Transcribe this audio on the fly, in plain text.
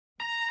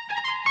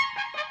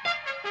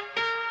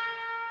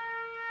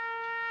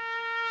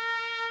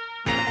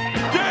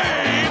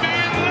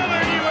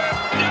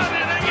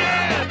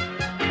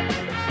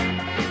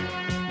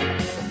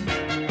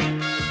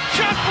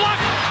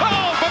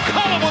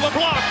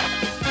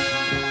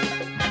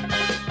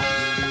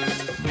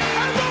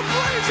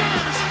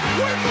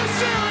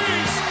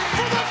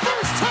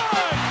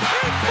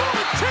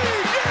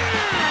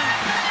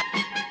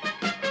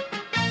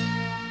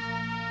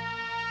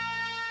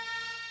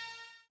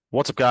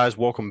What's up, guys?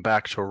 Welcome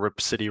back to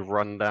Rip City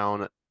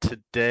Rundown.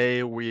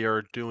 Today we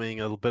are doing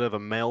a bit of a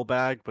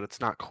mailbag, but it's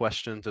not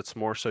questions. It's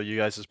more so you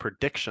guys'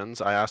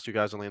 predictions. I asked you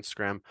guys on the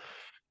Instagram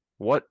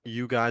what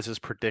you guys'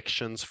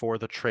 predictions for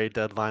the trade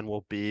deadline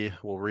will be.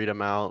 We'll read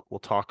them out. We'll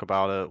talk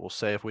about it. We'll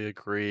say if we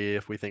agree,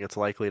 if we think it's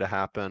likely to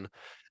happen.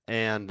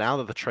 And now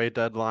that the trade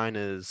deadline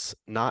is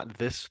not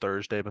this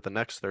Thursday, but the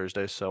next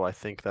Thursday, so I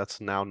think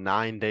that's now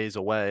 9 days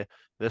away.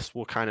 This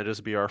will kind of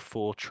just be our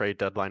full trade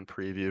deadline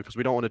preview because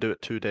we don't want to do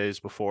it 2 days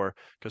before,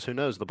 because who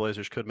knows, the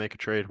Blazers could make a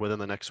trade within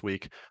the next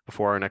week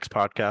before our next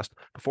podcast.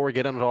 Before we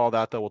get into all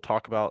that, though, we'll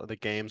talk about the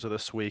games of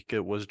this week.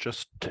 It was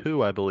just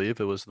two, I believe.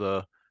 Was it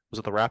the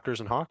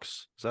Raptors and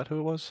Hawks? Is that who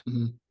it was?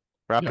 Mhm.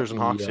 Raptors Yep. and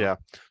Hawks, Yeah. yeah.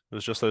 It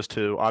was just those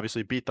two.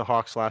 Obviously beat the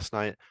Hawks last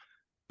night,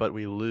 but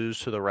we lose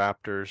to the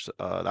Raptors.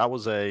 That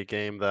was a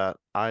game that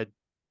I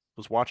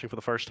was watching for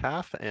the first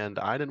half, and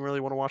I didn't really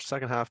want to watch the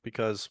second half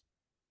because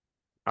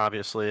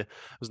obviously it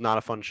was not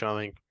a fun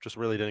showing. Just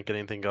really didn't get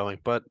anything going,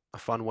 but a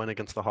fun win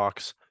against the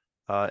Hawks.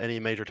 Any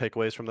major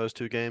takeaways from those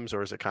two games,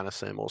 or is it kind of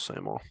same old,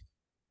 same old?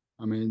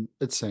 I mean,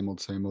 it's same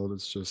old, same old.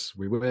 It's just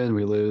we win,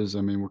 we lose.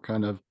 I mean, we're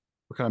kind of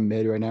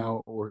mid right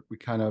now, or we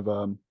kind of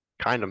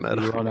Kind of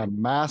mid. we were on a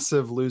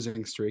massive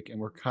losing streak, and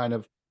we're kind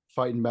of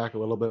fighting back a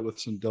little bit with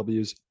some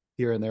W's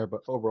here and there,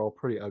 but overall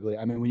pretty ugly.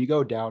 I mean, when you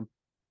go down,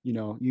 you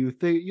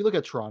look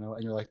at Toronto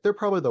and you're like, they're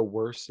probably the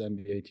worst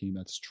NBA team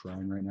that's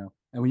trying right now.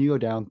 And when you go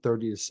down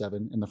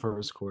 30-7 in the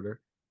first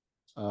quarter,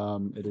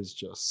 it is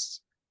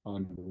just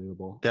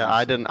unbelievable, Yeah, I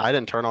honestly. didn't I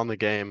didn't turn on the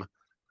game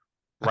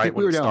I right think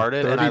we when were it down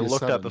started, and I 30 to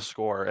looked at the 7.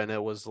 score, and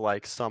it was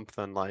like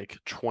something like It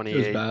was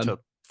 28 bad. to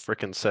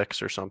freaking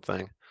 6 or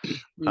something. It I was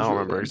don't really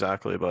remember bad.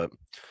 exactly, but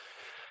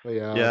But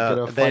yeah, yeah,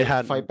 get a they fight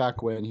had. fight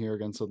back win here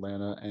against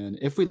Atlanta. And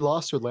if we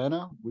lost to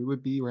Atlanta, we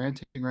would be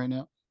ranting right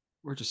now.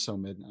 We're just so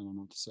mid. I don't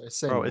know what to say.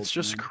 Same Bro, it's old,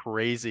 just man.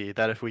 crazy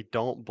that if we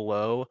don't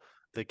blow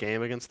the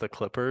game against the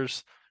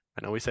Clippers,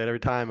 I know we say it every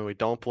time, and we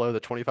don't blow the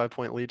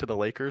 25-point lead to the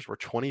Lakers, we're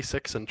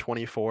 26 and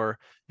 24,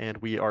 and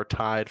we are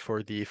tied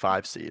for the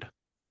 5 seed.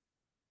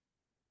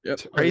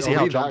 Yep. Crazy Are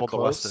how we that jumbled the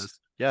West close? is.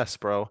 Yes,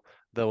 bro.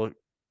 The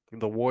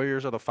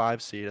Warriors are the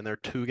 5 seed, and they're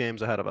 2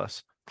 games ahead of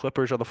us.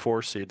 Clippers are the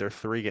 4 seed, they're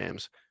 3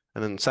 games.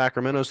 And then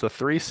Sacramento's the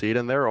 3 seed,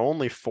 and they're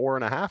only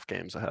 4.5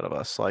 games ahead of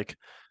us. Like,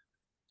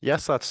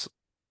 yes, that's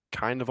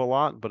kind of a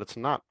lot, but it's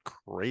not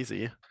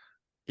crazy.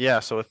 Yeah,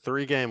 so a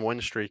 3 game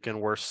win streak,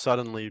 and we're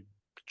suddenly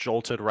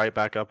jolted right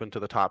back up into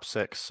the top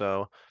 6.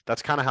 So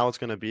that's kind of how it's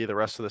going to be the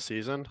rest of the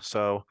season.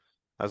 So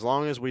as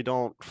long as we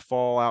don't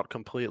fall out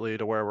completely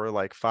to where we're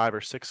like 5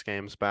 or 6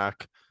 games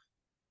back,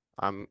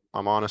 I'm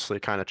honestly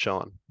kind of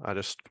chilling. I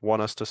just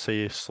want us to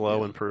see slow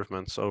Yeah.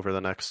 improvements over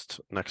the next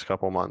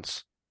couple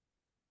months.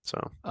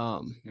 So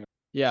Um, Yeah.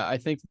 yeah, I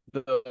think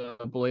the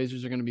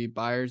Blazers are going to be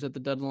buyers at the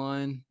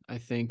deadline. I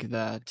think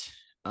that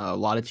a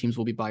lot of teams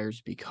will be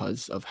buyers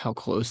because of how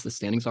close the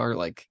standings are.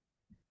 Like,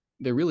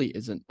 there really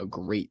isn't a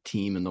great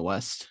team in the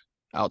West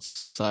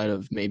outside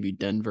of maybe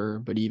Denver,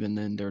 but even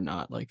then, they're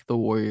not like the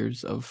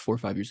Warriors of 4 or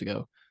 5 years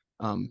ago.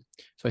 So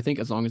I think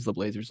as long as the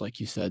Blazers, like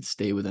you said,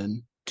 stay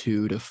within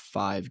 2 to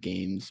 5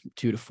 games,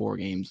 2 to 4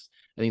 games,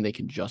 I think they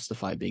can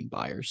justify being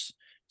buyers.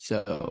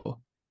 So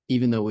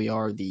even though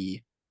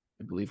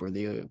I believe we're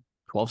the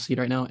 12th seed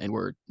right now, and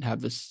we're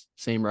have this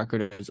same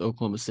record as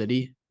Oklahoma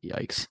City.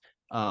 Yikes.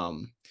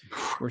 Um,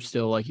 we're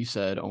still, like you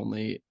said,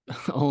 only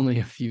only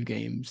a few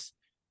games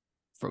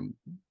from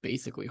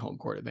basically home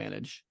court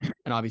advantage.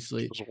 And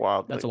obviously, it's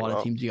wild to that's a think lot of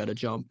about. teams you got to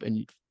jump.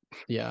 And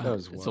yeah, That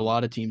was it's a wild.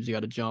 lot of teams you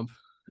got to jump,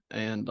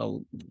 and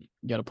you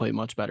got to play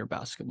much better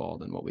basketball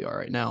than what we are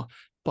right now.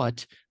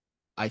 But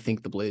I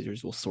think the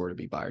Blazers will sort of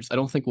be buyers. I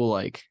don't think we'll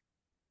like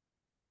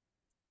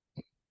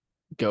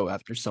go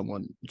after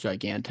someone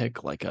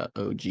gigantic like a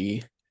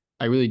OG.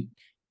 I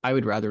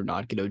would rather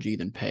not get OG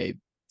than pay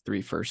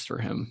 3 firsts for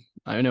him.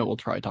 I know we'll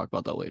probably talk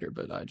about that later,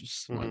 but I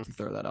just wanted to Hmm.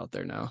 throw that out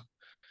there now.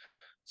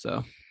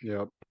 So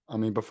Yep. I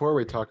mean, before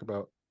we talk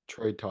about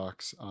trade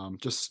talks,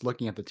 just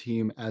looking at the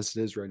team as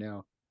it is right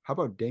now, how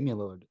about Damian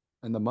Lillard?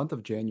 In the month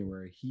of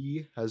January,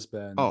 he has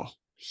been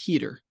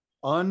heater.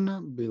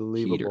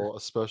 unbelievable,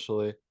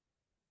 especially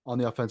on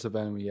the offensive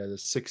end. He had a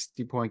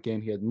 60-point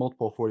game. He had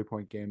multiple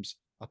 40-point games.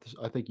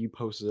 I think you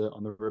posted it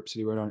on the Rip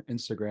City right on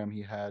Instagram.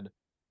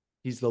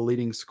 He's the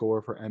leading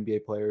scorer for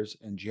NBA players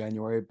in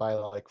January by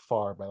like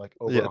far, by like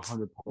over Yeah,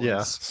 100 yeah,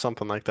 points.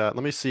 something like that.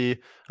 Let me see.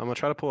 I'm gonna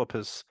try to pull up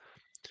his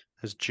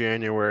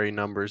January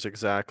numbers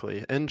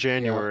exactly. In Yeah,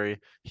 January,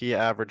 he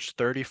averaged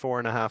 34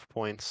 and a half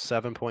points,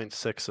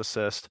 7.6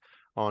 assists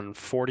on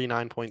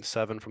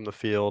 49.7 from the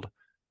field,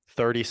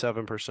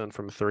 37%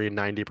 from three,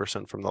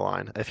 90% from the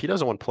line. If he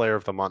doesn't win player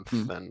of the month,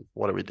 Hmm. then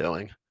what are we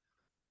doing?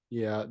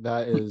 yeah,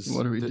 that is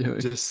What are we doing?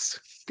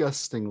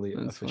 disgustingly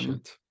That's funny.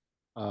 efficient.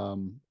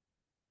 Um,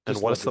 And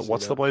just love to see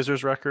what's the that.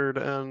 Blazers record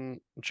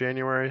in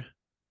January?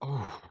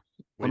 Oh,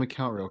 let We me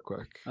count real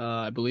quick.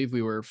 I believe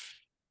we were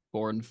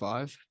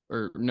 4-5,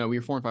 or no, we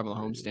were 4-5 on the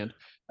homestand.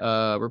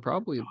 We're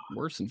probably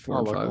worse than four I'll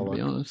and look. five I'll to be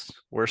look. honest.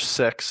 we're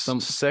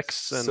Some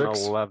 6 and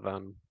Six,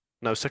 11.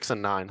 No, 6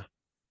 and 9.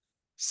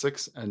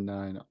 6 and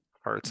 9.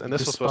 hurts. And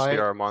this was supposed to be Despite-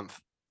 our month.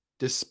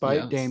 Despite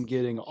Yes. Dame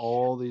getting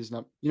all these,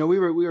 we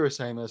were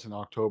saying this in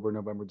October,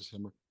 November,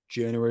 December.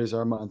 January is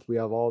our month. We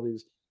have all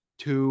these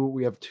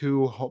we have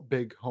two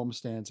big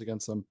homestands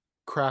against some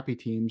crappy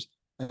teams,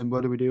 and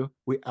what do?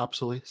 We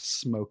absolutely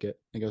smoke it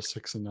and go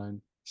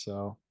 6-9.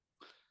 So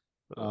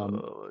Oh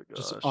my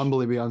just gosh.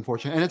 unbelievably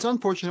unfortunate, and it's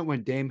unfortunate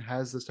when Dame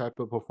has this type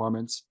of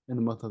performance in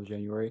the month of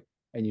January,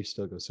 and you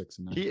still go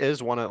 6-9. He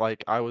is one of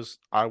like I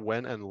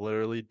went and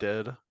literally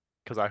did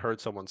because I heard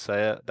someone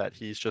say it that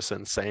he's just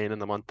insane in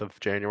the month of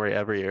January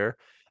every year,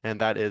 and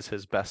that is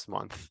his best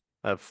month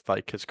of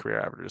like his career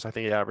averages. I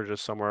think he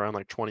averages somewhere around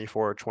like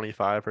 24 or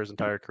 25 for his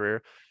entire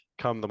career.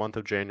 Come the month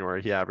of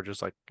January, he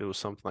averages like it was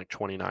something like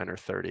 29 or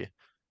 30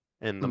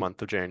 in the Hmm.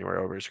 month of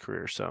January over his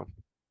career. So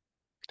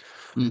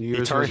Mm. New Year's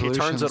he turns it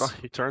resolutions. on.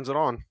 He turns it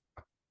on.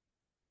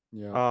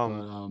 Yeah,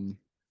 Um,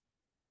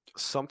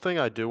 Something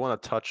I do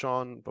want to touch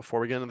on before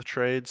we get into the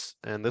trades,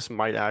 and this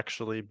might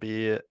actually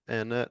be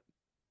in it,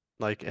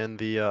 like in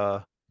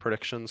the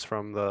predictions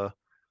from the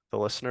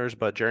listeners,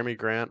 but Jeremy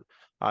Grant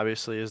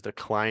obviously is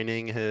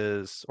declining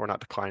his, or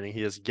not declining,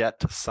 he has yet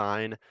to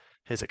sign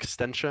his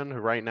extension.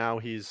 Right now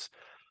he's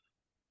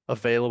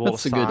available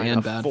That's to a good sign and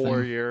a bad thing.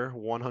 4-year,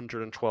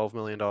 $112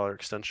 million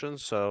extension.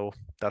 So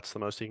that's the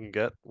most he can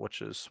get,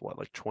 which is what,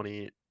 like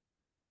 20,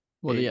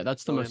 Well, $8 yeah,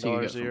 that's the most you can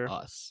million get a from year.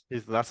 us.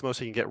 That's the most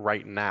he can get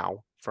right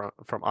now from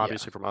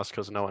obviously from us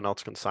because no one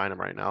else can sign him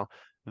right now.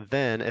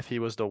 Then if he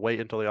was to wait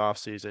until the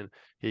offseason,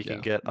 he can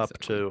Yeah, get up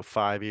exactly. to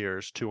 5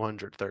 years,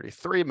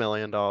 $233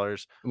 million,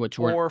 Which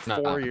we're or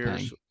not 4 paying.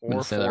 years, I'm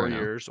gonna or say that 4 right now.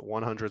 years,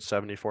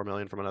 $174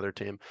 million from another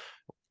team.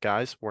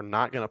 Guys, we're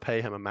not going to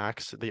pay him a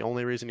max. The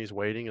only reason he's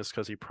waiting is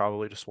because he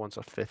probably just wants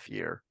a 5th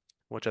year,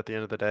 which at the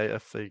end of the day,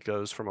 if he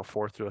goes from a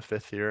 4th to a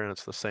 5th year and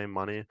it's the same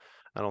money,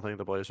 I don't think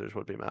the Blazers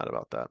would be mad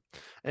about that.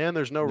 And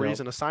there's no Yep.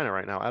 reason to sign it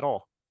right now at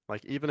all.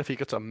 Like even if he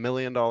gets $1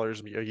 million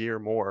a year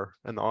more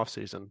in the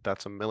offseason,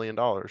 that's $1 million.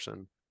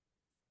 And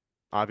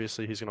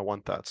obviously he's going to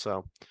want that.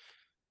 So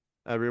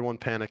everyone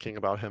panicking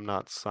about him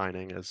not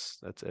signing it's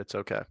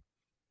okay.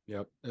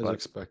 Yep, as But-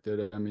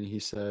 expected. I mean, he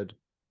said,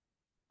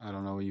 I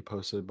don't know what you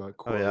posted, but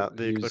Oh yeah, quote,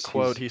 the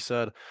quote he's- he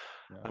said,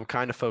 yeah. I'm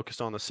kind of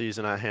focused on the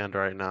season at hand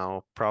right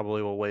now.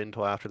 Probably will wait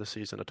until after the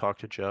season to talk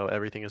to Joe.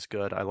 Everything is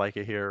good. I like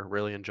it here,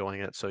 really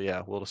enjoying it. So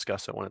yeah, we'll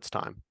discuss it when it's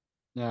time.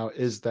 Now,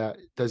 is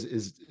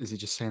he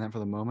just saying that for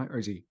the moment, or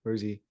is he?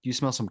 Do you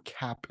smell some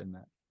cap in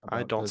that?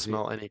 I don't does he-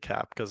 smell any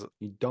cap because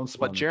You don't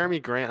smell what any Jeremy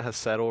cap. Grant has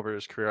said over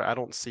his career, I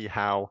don't see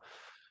how,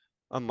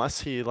 unless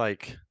he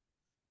like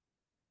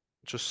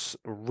just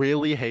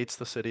really hates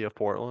the city of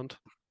Portland,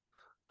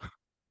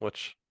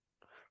 which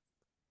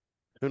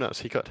who knows?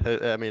 He could.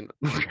 I mean,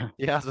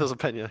 he has his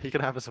opinion. He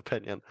can have his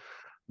opinion.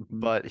 Mhm.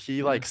 But he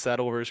Yeah. like said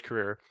over his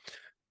career,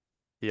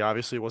 he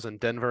obviously was in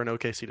Denver and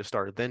OKC to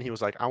start. Then he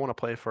was like, I want to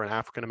play for an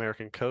African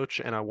American coach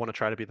and I want to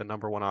try to be the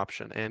 #1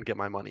 option and get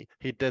my money.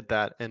 He did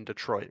that in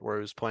Detroit where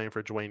he was playing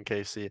for Dwayne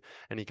Casey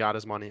and he got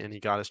his money and he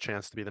got his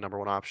chance to be the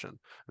 #1 option.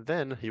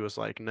 Then he was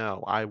like,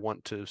 no, I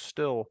want to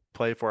still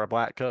play for a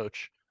black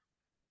coach,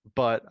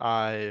 but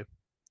I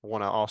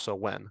want to also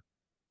win.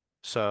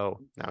 So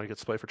now he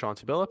gets to play for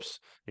Chauncey Billups.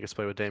 He gets to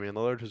play with Damian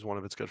Lillard, who's one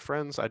of his good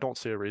friends. I don't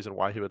see a reason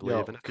why he would Yo,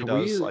 leave. And if he can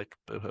does, we- like,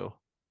 boo-hoo.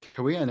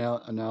 Can we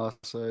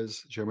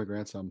analyze Jeremy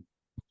Grant's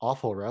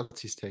awful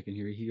routes he's taken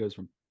here? He goes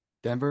from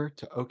Denver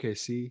to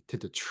OKC to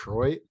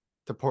Detroit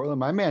to Portland.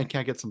 My man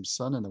can't get some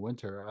sun in the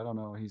winter. I don't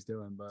know what he's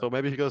doing, but So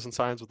maybe he goes and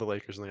signs with the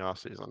Lakers in the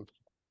offseason.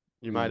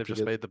 You Yeah, might have to just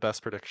get- made the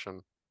best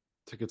prediction.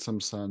 to get some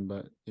sun.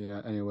 But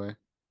yeah, anyway,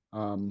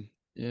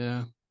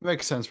 Yeah.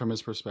 makes sense from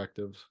his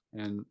perspective,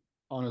 and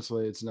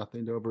honestly, it's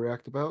nothing to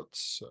overreact about.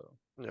 So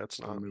Yeah, it's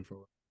gonna not. move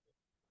forward.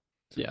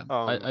 Yeah.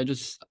 Um, I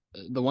just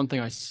the one thing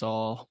I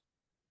saw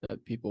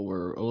that people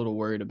were a little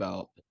worried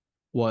about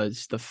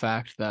was the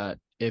fact that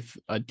if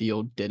a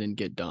deal didn't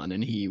get done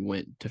and he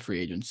went to free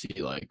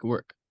agency, like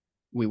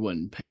we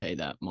wouldn't pay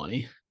that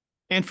money,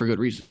 and for good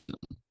reason.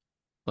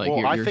 Like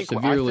Well, you're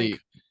severely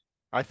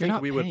I you're think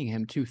not we would paying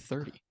him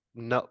 230.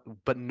 no,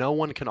 but no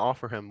one can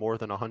offer him more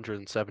than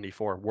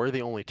 174. We're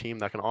the only team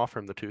that can offer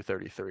him the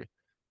 233.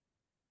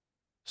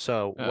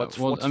 So what's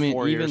well, what's I mean,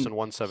 4 years even and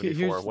 174?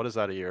 here's- What is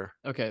that a year?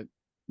 Okay,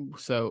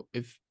 so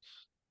if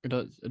it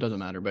doesn't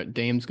matter, but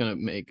Dame's gonna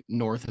make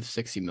north of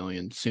 60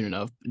 million soon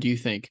enough. Do you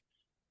think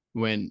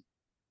when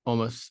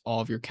almost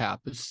all of your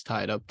cap is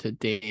tied up to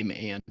Dame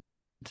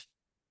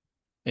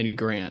and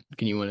Grant,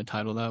 can you win a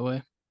title that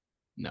way?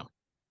 No.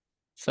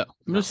 So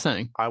I'm just No.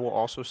 saying. I will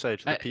also say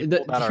to the I- people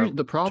that are here's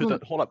the problem.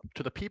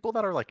 to the people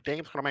that are like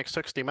Dame's going to make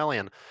 60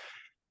 million,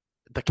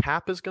 the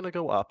cap is going to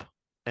go up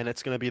and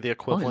it's going to be the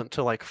equivalent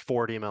to like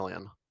 40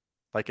 million.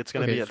 Like it's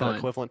going to Okay, be the fine.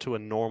 equivalent to a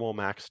normal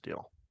max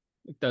deal.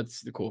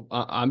 That's cool.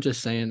 I'm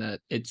just saying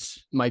that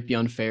might be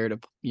unfair to,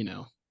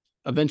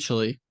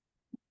 eventually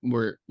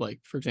we're like,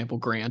 for example,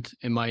 Grant,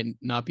 it might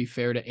not be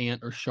fair to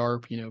Ant or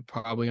Sharp,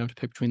 probably gonna have to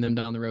pick between them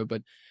down the road.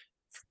 But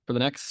for the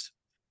next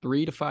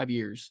 3 to 5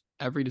 years,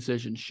 every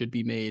decision should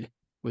be made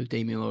with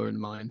Damian Lillard in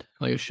mind.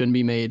 Like it shouldn't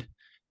be made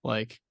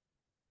like,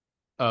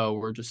 oh,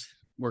 we're just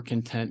we're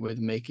content with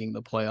making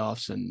the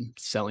playoffs and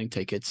selling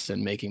tickets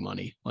and making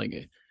money.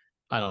 Like,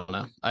 I don't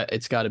know.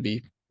 It's got to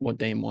be what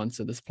Dame wants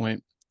at this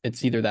point.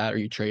 It's either that or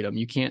you trade him.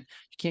 You can't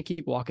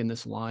keep walking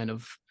this line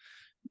of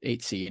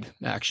 8 seed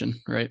action,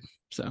 right?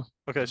 So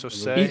Okay, so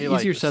Easy- say like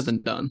easier said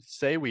than done.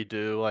 say we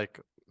do like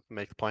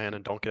make the plan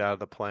and don't get out of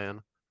the plan.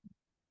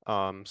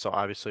 So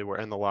obviously we're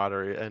in the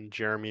lottery and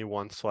Jeremy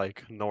wants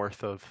like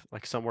north of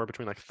like somewhere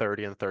between like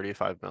 30 and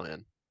 35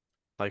 million.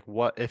 Like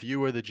what if you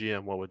were the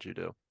GM, what would you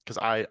do? Because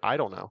I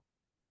don't know.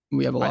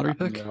 We have a I- lottery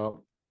pick. Yeah.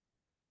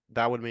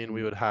 That would mean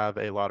we Mm. would have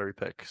a lottery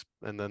pick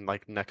and then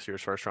like next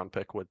year's first round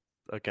pick would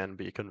again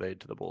be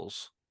conveyed to the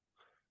Bulls.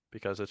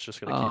 Because it's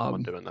just gonna keep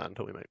on doing that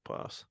until we make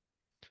playoffs.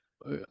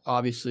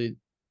 Obviously,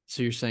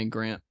 so you're saying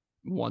Grant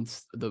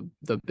wants the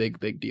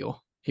big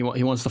deal. He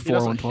wants the He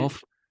doesn't-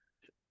 4-1-12.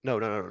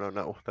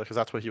 No, because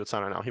that's what he would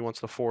sign right now. He wants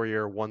the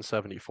 4-year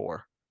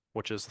 174,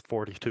 which is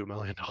 $42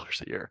 million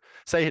a year.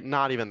 Say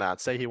not even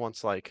that. Say he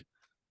wants like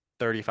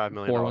 $35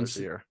 million a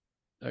year.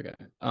 Okay.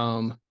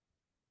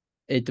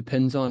 It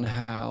depends on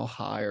how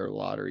high our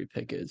lottery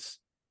pick is.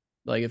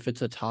 Like if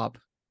it's a top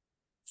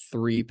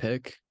 3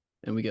 pick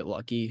and we get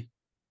lucky,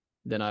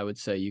 then I would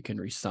say you can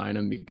re-sign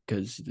him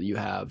because you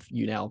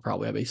now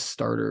probably have a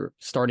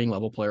starting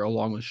level player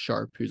along with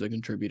Sharp, who's a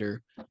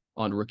contributor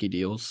on rookie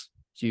deals.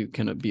 So you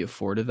can be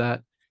afforded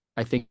that.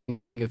 I think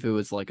if it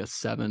was like a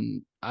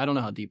 7, I don't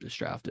know how deep this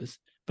draft is,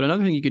 but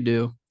another thing you could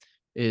do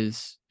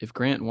is if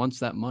Grant wants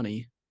that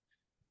money,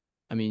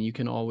 I mean, you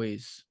can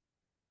always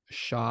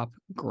shop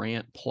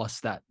Grant plus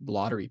that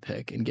lottery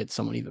pick and get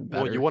someone even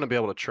better. Well, you want to be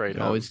able to trade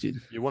him. Always do.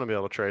 You want to be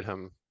able to trade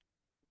him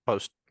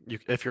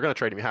if you're going to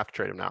trade him, you have to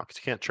trade him now because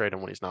you can't trade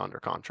him when he's not under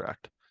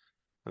contract.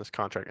 And his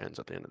contract ends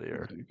at the end of the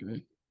year.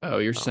 Okay. Oh,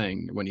 you're No.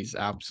 saying when he's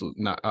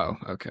absolutely not. Oh,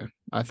 okay.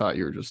 I thought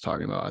you were just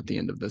talking about at the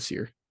end of this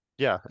year.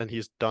 Yeah, and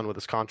he's done with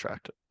his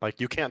contract. Like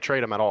you can't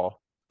trade him at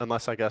all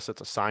unless I guess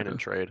it's a sign and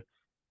Yeah. trade.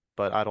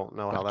 But I don't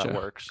know how that Gotcha.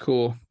 works.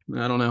 Cool.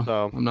 I don't know.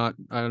 So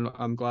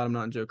I'm glad I'm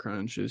not in Joe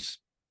Cronin's shoes.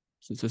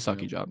 It's a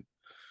sucky job.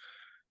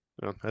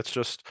 it's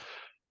just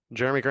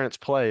Jeremy Grant's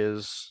play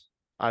is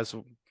as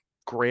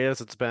great as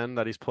it's been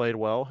that he's played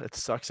well. It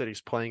sucks that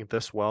he's playing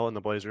this well and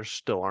the Blazers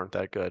still aren't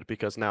that good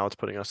because now it's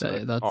putting us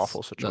in an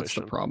awful situation. That's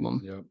the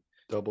problem. Yep.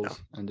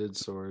 Doubles-ended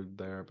sword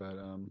there, but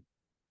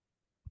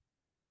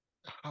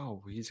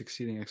oh, he's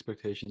exceeding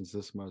expectations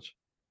this much.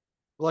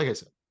 Like I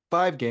said,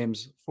 4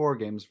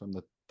 games from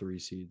the 3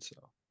 seed, so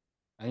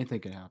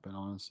anything can happen.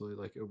 Honestly,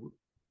 like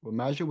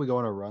imagine we go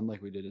on a run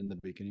like we did in the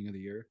beginning of the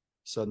year.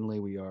 Suddenly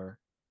we are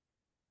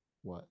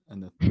in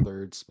the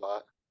 3rd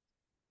spot.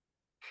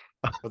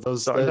 But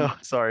those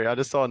Sorry, I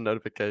just saw a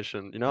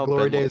notification. You know, how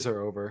glory days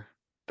are over.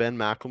 Ben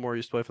McLemore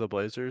used to play for the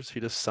Blazers. He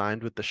just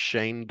signed with the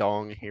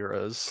Shandong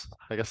Heroes.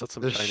 I guess that's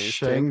some The Chinese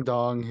team.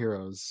 Shandong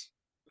Heroes.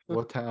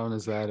 What town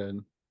is that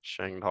in?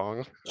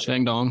 Shandong.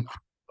 Shandong.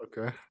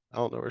 Okay. I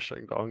don't know where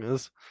Shandong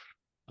is.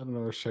 I don't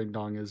know where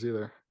Shandong is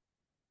either.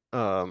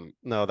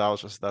 No,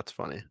 that's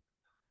funny.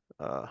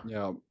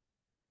 Yeah.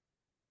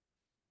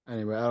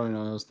 Anyway, I don't know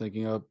what I was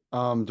thinking of. Do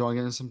I want to get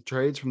into some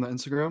trades from the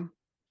Instagram?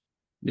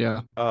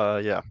 Yeah.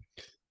 Yeah.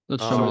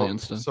 Let's show me the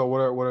So, Insta. so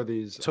what are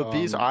these? So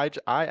these I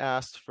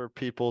asked for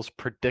people's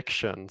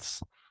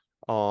predictions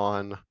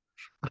on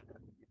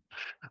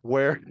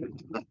where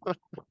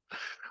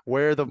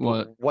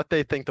what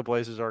they think the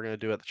Blazers are going to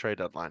do at the trade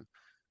deadline.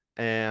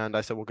 And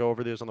I said we'll go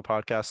over these on the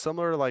podcast,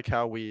 similar to like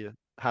how we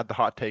had the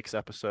hot takes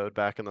episode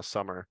back in the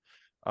summer.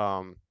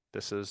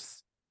 This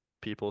is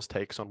people's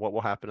takes on what will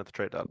happen at the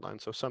trade deadline.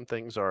 So some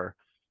things are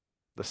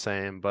the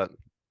same, but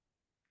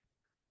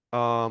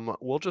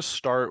we'll just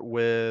start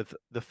with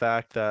the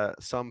fact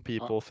that some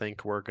people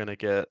think we're gonna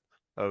get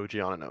OG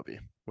Anunoby.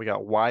 We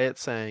got Wyatt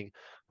saying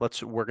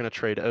we're gonna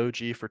trade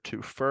OG for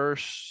 2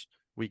 firsts.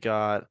 We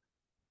got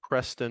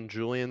Preston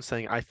Julian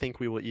saying I think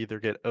we will either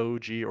get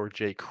OG or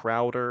Jay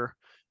Crowder.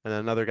 And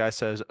then another guy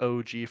says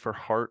OG for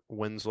Hart,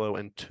 Winslow,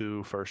 and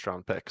 2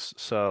 first-round picks.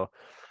 So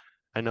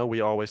I know we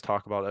always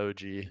talk about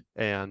OG,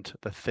 and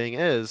the thing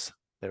is,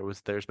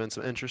 there's been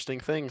some interesting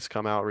things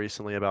come out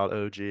recently about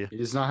OG.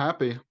 He's not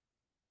happy.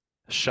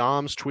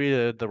 Shams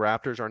tweeted the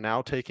Raptors are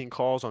now taking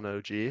calls on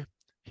OG.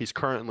 He's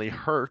currently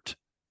hurt.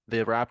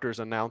 The Raptors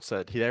announced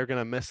that he's going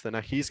to miss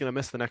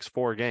the next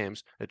 4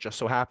 games. It just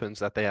so happens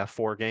that they have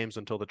 4 games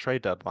until the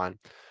trade deadline.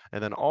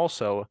 And then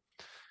also,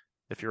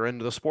 if you're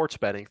into the sports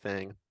betting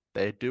thing,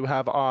 they do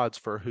have odds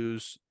for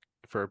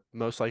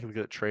most likely to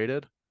get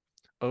traded.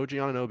 OG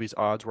Anunoby's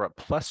odds were at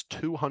plus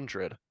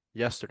 200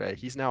 yesterday.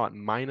 He's now at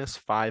minus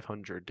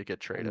 500 to get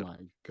traded. Oh my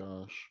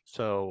gosh.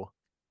 So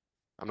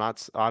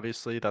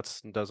obviously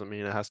that doesn't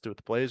mean it has to do with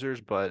the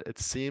Blazers, but it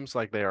seems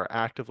like they are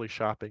actively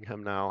shopping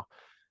him now.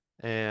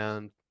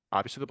 And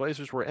obviously the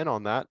Blazers were in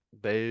on that.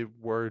 They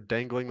were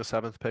dangling the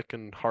 7th pick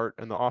in Hart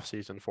in the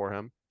offseason for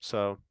him.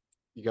 So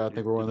you gotta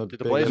think we're one of the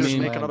Blazers biggest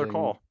make another landing-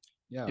 call.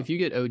 Yeah. If you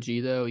get OG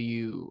though,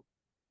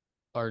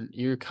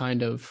 you're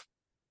kind of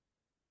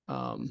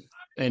and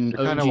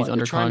You're kinda OG's what? under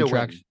You're trying to win.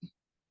 contract.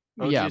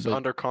 Yeah, OG's but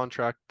under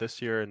contract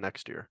this year and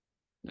next year.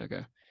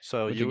 okay.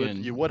 So Which you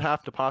again- would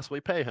have to possibly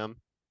pay him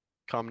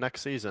come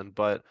next season.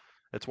 But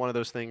it's one of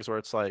those things where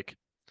it's like,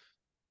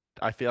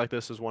 I feel like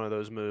this is one of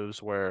those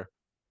moves where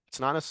it's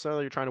not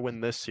necessarily you're trying to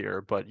win this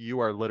year, but you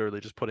are literally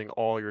just putting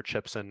all your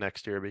chips in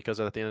next year, because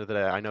at the end of the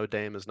day, I know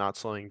Dame is not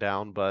slowing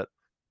down, but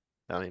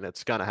I mean,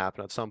 it's gonna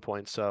happen at some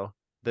point. So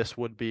this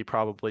would be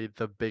probably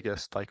the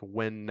biggest like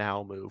win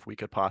now move we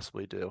could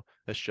possibly do.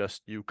 It's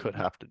just you could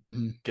have to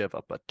Mhm. give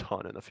up a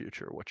ton in the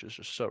future, which is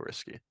just so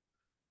risky.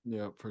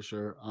 Yeah, for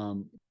sure.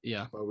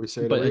 Yeah, But we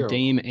say but to a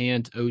Dame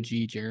and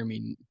OG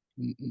Jeremy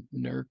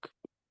Nurk.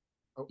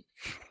 what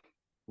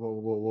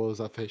was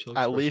that facial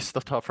At expression? least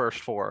the first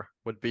four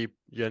would be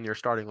in your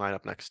starting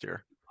lineup next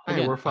year. Hey,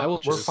 Again, we're I fine.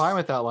 will We're just- fine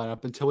with that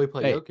lineup until we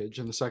play Hey, Jokic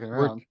in the second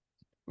we're- round.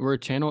 We're a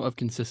channel of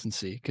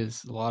consistency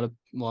because a lot of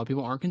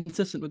people aren't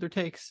consistent with their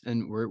takes,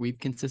 and we've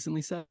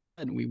consistently said,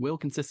 and we will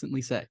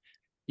consistently say,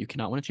 you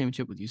cannot win a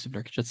championship with Yusuf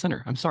Nurkic at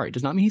center. I'm sorry, it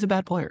does not mean he's a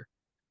bad player.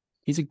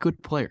 He's a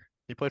good player.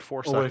 He played 4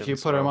 Or seconds. what if you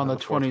put him so on in the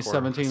fourth quarter,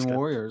 2017 it's good.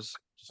 Warriors?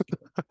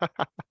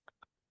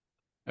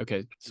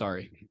 Okay,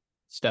 sorry.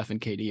 Steph and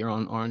KD are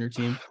on your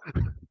team.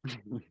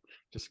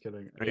 Just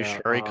kidding. Are you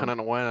sure he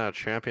couldn't win a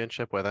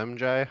championship with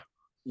MJ?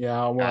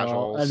 Yeah, well,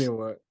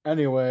 Casuals.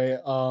 anyway,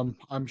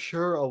 I'm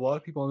sure a lot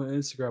of people on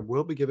Instagram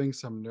will be giving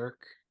some Nurk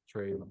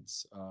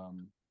trades.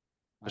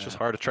 It's just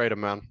hard to trade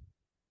him, man.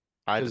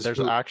 'Cause There's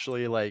who-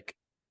 actually like,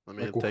 let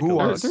me Like, take who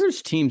a are look.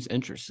 There's teams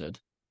interested.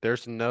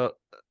 There's no,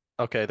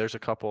 okay, there's a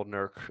couple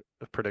Nurk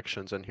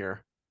predictions in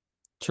here.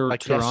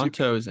 Like, yes, you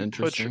Toronto is You could,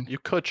 interesting. you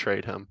could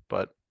trade him,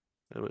 but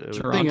it would The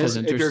thing Toronto's is,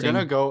 if you're gonna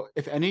interesting. go,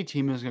 if any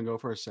team is gonna go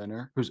for a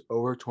center who's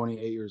over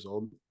 28 years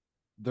old,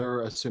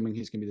 they're assuming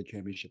he's gonna be the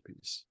championship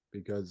piece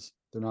because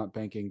they're not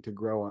banking to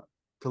grow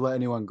to let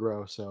anyone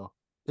grow. So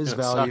his and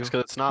it sucks value.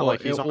 because it's not Well,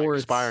 like he's on an or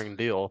it's- expiring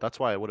deal. That's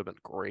why it would have been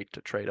great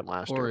to trade him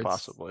last Or year, it's-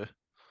 possibly.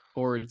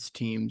 Or it's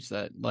teams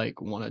that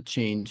like want to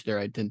change their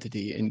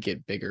identity and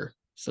get bigger,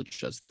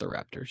 such as the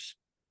Raptors,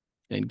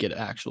 and get an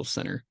actual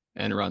center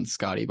and run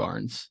Scotty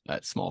Barnes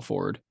at small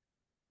forward,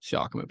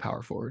 Siakam at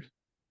power forward.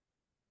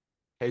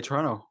 Hey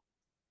Toronto,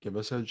 give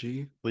us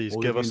OG. Please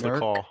We'll give give us you the Nurk.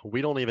 call.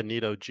 We don't even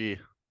need OG.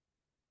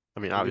 I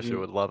mean, We'll give obviously, you-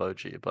 we would love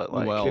OG, but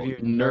like, Well, give you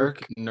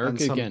Nurk and Nurk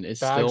some again is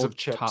bags still of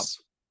chips. top.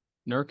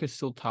 Nurk is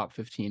still top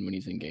 15 when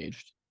he's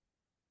engaged.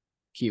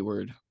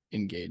 Keyword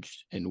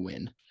engaged and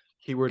win.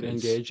 Keyword 'Cause-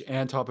 engage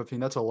and top 15.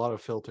 That's a lot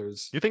of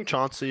filters. you think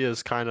Chauncey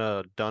is kind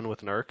of done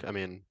with Nurk? I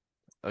mean,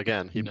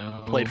 again, he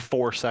No. played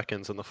 4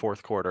 seconds in the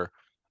fourth quarter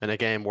in a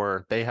game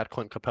where they had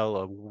Clint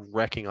Capella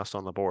wrecking us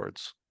on the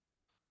boards.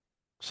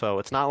 So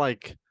it's not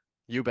like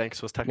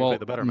Eubanks was technically Well,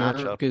 the better Nurk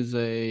matchup. is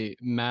a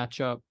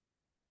matchup.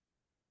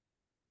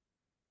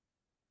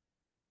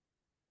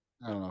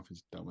 I don't know if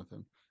he's done with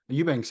him.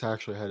 Eubanks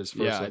actually had his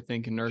first Yeah, I like,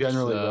 think Nurk's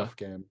generally the rough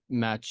game.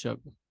 matchup.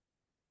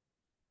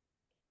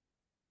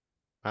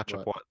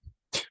 Matchup what?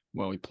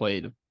 Well, we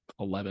played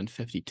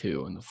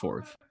 11:52 in the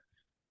fourth.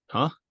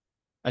 Huh?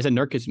 I said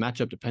Nurk is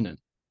matchup dependent.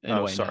 In a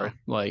Oh, way sorry. now.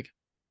 Like,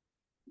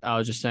 I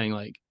was just saying,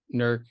 like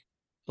Nurk,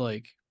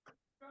 like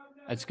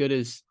as good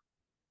as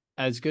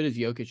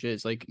Jokic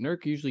is, like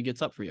Nurk usually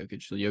gets up for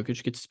Jokic. So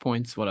Jokic gets his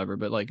points, whatever.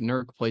 But like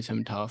Nurk plays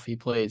him tough. He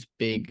plays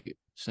big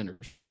center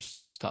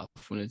stuff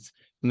when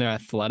they're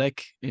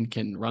athletic and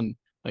can run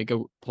like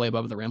go play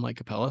above the rim like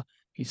Capella.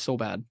 He's so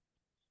bad,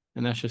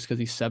 and that's just because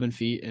he's 7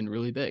 feet and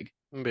really big.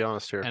 I'm gonna be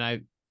honest here.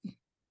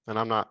 And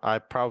I'm not, I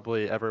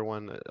probably,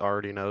 everyone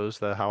already knows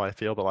how I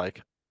feel, but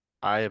like,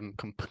 I am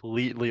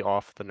completely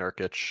off the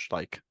Nurkic,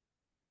 like,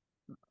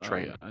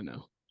 train. yeah, I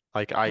know.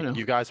 Like, I know.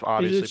 you guys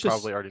obviously it's just-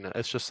 probably already know.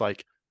 It's just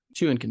like,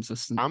 Too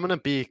inconsistent. I'm gonna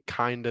be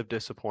kind of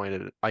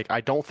disappointed. Like,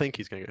 I don't think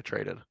he's gonna get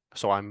traded,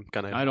 so I'm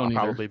gonna I don't either.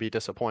 probably be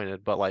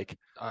disappointed. But like,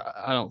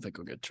 I don't think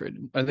he'll get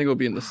traded. I think it'll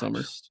be in the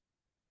summer.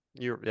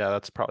 yeah,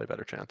 that's probably a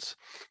better chance.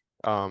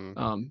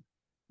 Can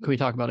we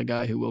talk about a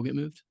guy who will get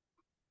moved?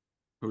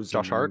 Who's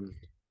Josh Hart?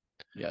 moved?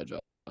 Yeah,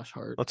 Josh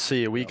Hart. Let's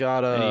see. We Yep.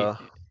 got And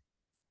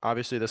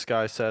obviously this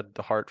guy said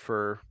the Hart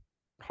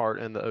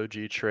in the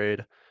OG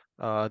trade.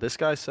 This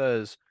guy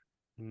says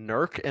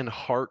Nurk and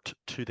Hart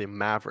to the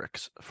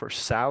Mavericks for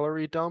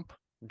salary dump,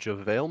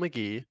 JaVale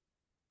McGee,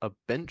 a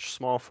bench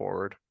small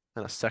forward,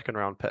 and a second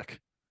round pick.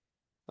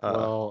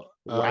 Well,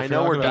 I if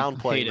know you're we're not gonna-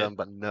 downplaying hate it. them,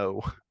 but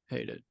no.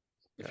 Hate it.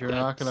 If you're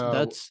not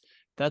gonna,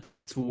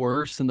 That's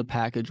worse than the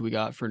package we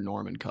got for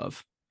Norman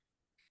Cove.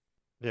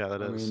 Yeah,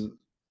 that I is.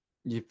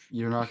 mean,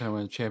 you're not gonna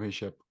win a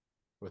championship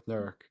with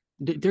Nurk.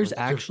 There's With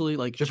actually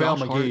like JaVale Josh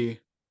Hart. McGee.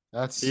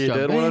 That's He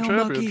did win a JaVale McGee.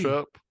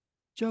 championship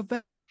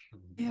JaVale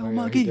he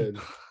McGee. did.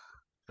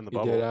 in the He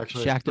bubble. did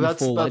actually. Shaq But and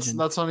full that's legend.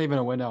 that's not even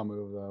a win now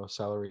move though.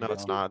 Salary. No,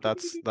 it's down. not.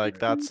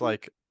 That's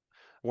like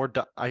we're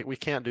done. We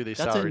can't do these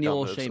That's a salary Neil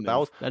dump moves. O'Shea That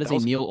move. That is that a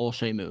was- Neil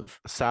O'Shea move.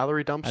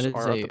 salary dumps That is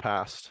are of a- the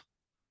past.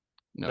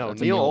 No,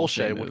 that's a Neil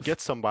O'Shea would move. get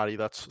somebody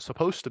that's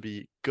supposed to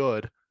be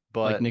good,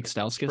 but like Nick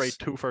straight Stauskas.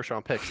 2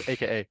 first-round picks,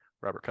 aka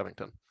Robert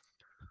Covington.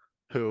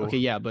 Who Okay,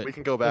 yeah, but we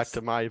can go back let's-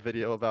 to my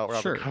video about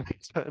Robert Sure.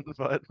 Covington,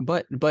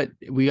 but But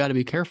we got to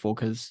be careful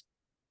because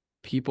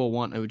people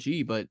want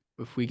OG. But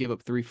if we give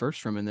up 3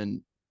 firsts from him and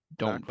then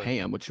don't Exactly. pay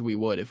him, which we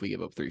would if we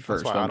give up 3 that's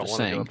firsts. why But I I'm don't just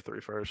want to give saying, up 3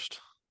 first.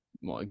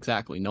 Well,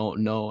 exactly. No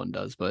one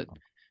does, but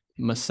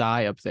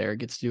Masai up there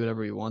gets to do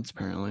whatever he wants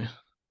apparently.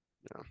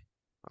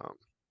 Um,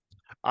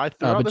 I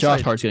threw out But this Josh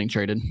idea. Hart's getting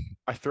traded.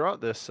 I threw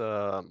out this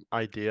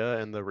idea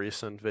in the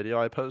recent video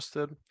I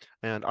posted,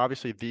 and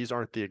obviously these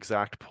aren't the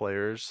exact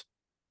players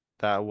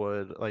that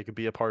would like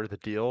be a part of the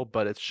deal,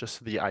 but it's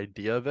just the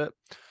idea of it.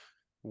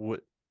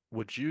 Would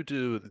would you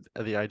do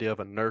the idea of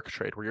a Nurk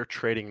trade where you're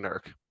trading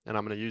Nurk, and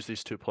I'm going to use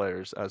these two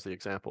players as the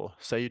example.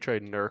 Say you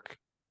trade Nurk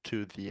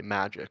to the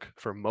Magic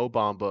for Mo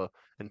Bamba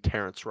and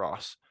Terrence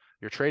Ross.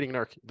 You're trading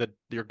Nurk that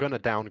you're going to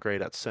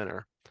downgrade at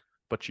center,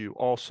 but you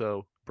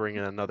also bring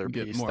in another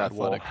Get piece more that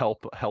will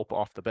athletic. help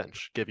off the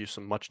bench, give you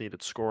some much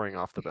needed scoring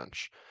off the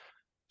bench.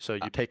 So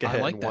you take a I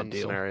hit like in that one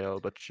deal. scenario,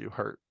 but you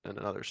hurt in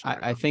another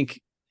scenario. I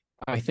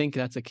think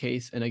that's a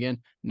case. And again,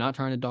 not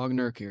trying to dog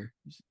Nurk here,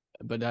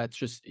 but that's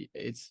just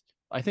it's.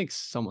 I think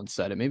someone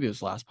said it. Maybe it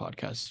was last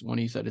podcast when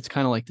he said it's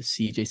kind of like the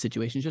CJ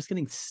situation. It's just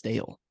getting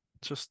stale.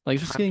 It's just Like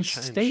it's just time getting to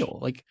change. stale.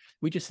 Like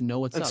we just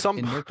know what's And up. some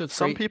And Nurk does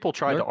some great. people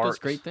tried to Nurk does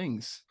argue. great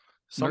things.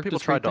 Some Nurk people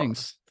does great tried to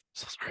things.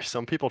 sorry,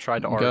 some people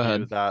tried to Go argue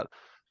ahead. that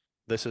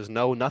this is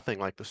nothing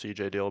like the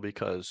CJ deal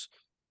because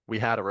we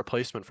had a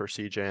replacement for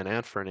CJ and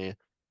Anthony,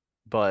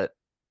 but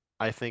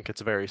I think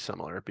it's very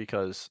similar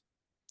because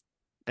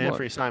Well,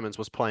 Anthony Simons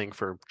was playing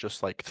for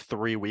just like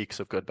 3 weeks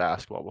of good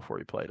basketball before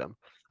we played him.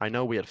 I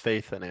know we had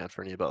faith in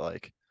Anthony, but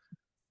like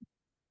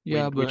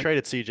yeah, we but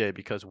traded CJ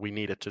because we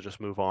needed to just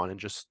move on and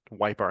just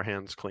wipe our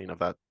hands clean of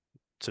that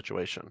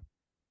situation.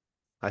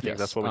 I think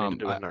that's yes, what we need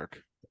to do with Nurk.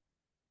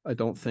 I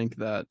don't think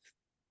that.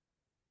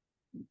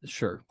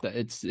 Sure, that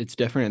it's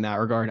different in that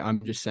regard.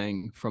 I'm just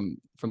saying from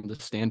the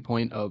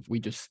standpoint of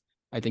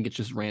I think it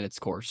just ran its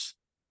course.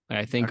 And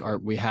I think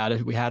Okay. we had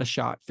a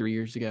shot 3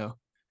 years ago.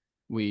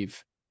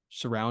 We've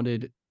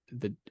surrounded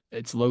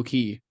it's low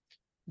key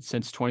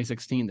since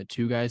 2016. The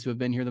two guys who have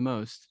been here the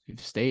most who've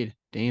stayed,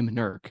 Dame and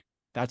Nurk.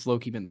 That's low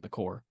key been the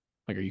core.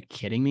 Like, are you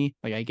kidding me?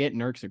 Like, I get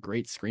Nurk's a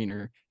great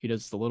screener. He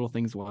does the little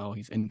things well.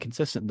 He's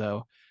inconsistent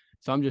though.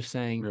 So I'm just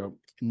saying, Yep.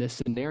 in this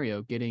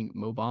scenario, getting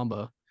Mo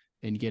Bamba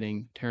and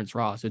getting Terrence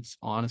Ross, it's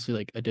honestly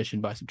like addition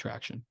by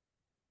subtraction.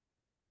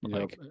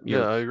 Like,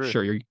 Yeah, I agree.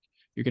 Sure, you're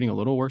getting a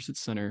little worse at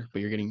center,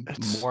 but you're getting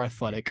more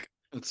athletic.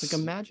 It's Like,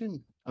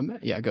 imagine.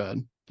 Yeah, go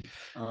ahead.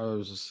 I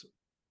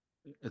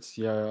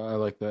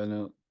like that.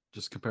 And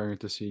just comparing it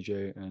to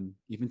CJ and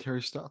even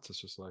Terry Stotts, it's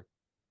just like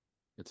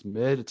it's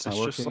mid. It's not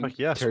It's just working. like,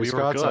 yes, Terry we were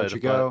Stotts, out good,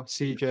 you but go.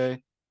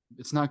 CJ,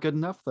 it's not good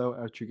enough though.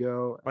 Out you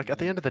go. like at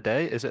the end of the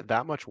day, is it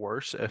that much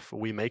worse if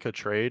we make a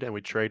trade and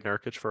we trade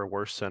Nurkic for a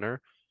worse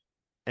center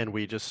and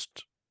we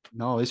just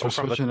No, at least go we're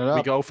from the switching it we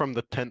up. go from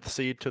the 10th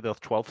seed to the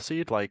 12th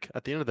seed? Like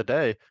at the end of the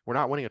day, we're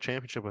not winning a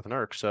championship with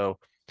Nurk. So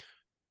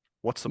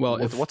what's the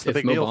what's the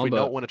big Mo deal if we Bamba,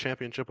 don't win a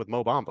championship with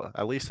Mo Bamba?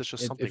 At least it's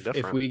just something if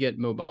different. we get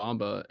Mo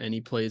Bamba and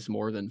he plays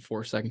more than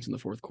 4 seconds in the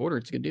fourth quarter,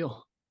 it's a good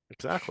deal.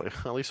 Exactly.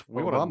 At least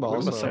we Mo want Bamba to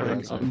also center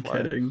has that can I'm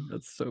play. kidding.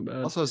 That's so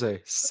bad. Also has a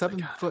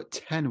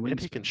 7'10" And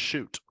he can wingspan.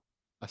 shoot.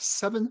 A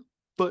 7'10".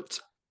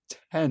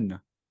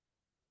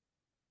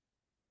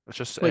 It's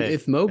just Like, hey,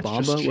 if Mo it's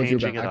just Bamba was your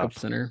changing it backup up.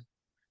 center,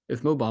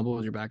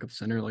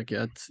 like,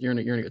 yeah, you're in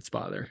a good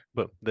spot there.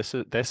 But this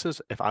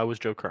is if I was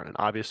Joe Kernan,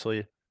 obviously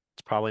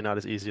it's probably not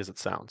as easy as it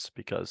sounds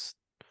because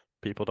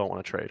people don't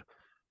want to trade.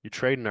 You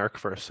trade Nurk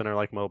for a center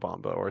like Mo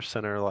Bamba or a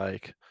center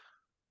like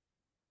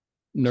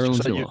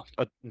Nerlens Noel.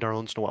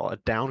 Nerlens Noel, a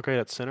downgrade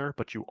at center,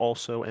 but you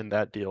also in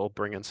that deal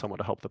bring in someone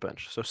to help the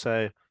bench. So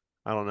say,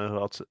 I don't know who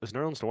else is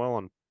Nerlens Noel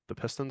on the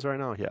Pistons right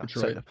now. Yeah,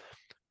 say Detroit.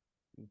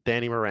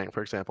 Danny Meringue,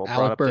 for example, brought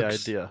Alec up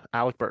Burks. the idea.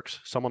 Alec Burks,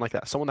 someone like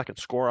that, someone that can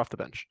score off the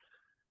bench.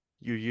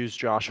 You use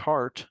Josh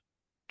Hart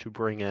to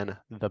bring in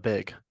the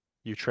big.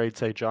 You trade,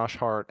 say, Josh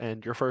Hart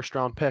and your first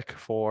round pick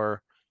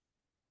for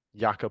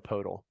Jakob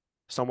Poeltl,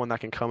 someone that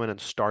can come in and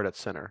start at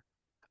center.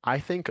 I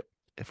think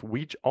if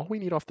all we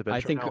need off the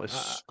bench right now is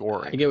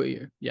scoring. I get what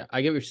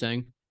you're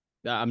saying.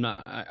 I'm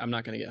not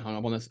going to get hung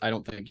up on this. I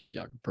don't think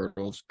Jakob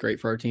Poeltl's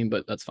great for our team,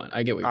 but that's fine.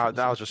 I get what you're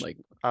that was saying. just Like,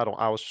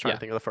 I was just trying to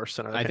think of the first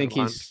center. I think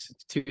he's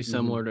too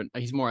similar to.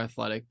 He's more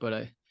athletic,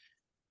 but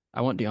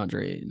I want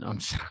DeAndre. No, I'm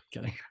just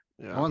kidding.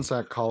 Yeah. I want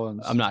Zach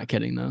Collins. I'm not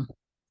kidding though.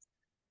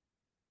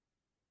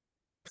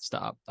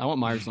 Stop. I want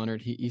Myers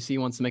Leonard. He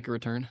wants to make a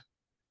return.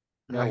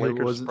 Yeah,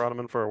 Lakers brought him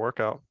in for a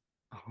workout.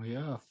 Oh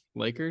yeah,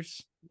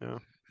 Lakers. Yeah,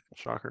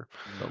 shocker.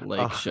 The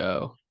Lake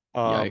Show.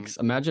 Um, Yikes!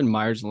 Imagine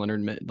Myers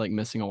Leonard like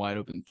missing a wide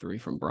open 3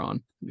 from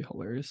Braun. It'd be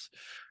hilarious.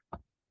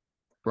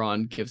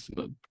 Braun gives him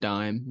a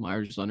dime.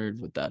 Myers Leonard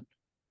with that.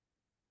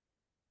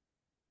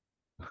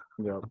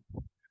 yeah.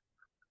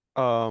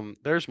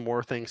 There's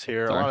more things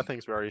here. A lot of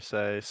things we already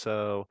say.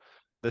 So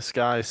this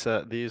guy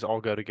said these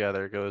all go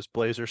together. It goes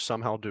Blazers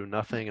somehow do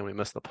nothing and we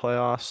miss the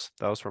playoffs.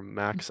 That was from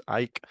Max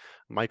Ike.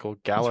 Michael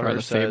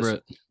Gallagher says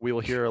we will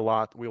hear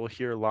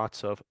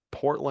lots of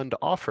Portland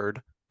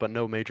offered, but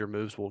no major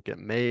moves will get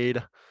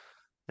made.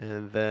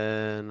 And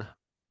then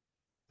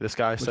this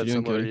guy said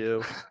similar to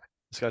you.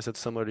 This guy said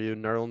similar to you.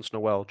 Nerlens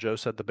Noel. Joe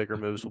said the bigger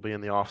moves will be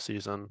in the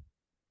offseason.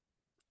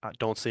 I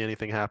don't see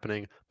anything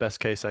happening. Best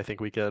case, I think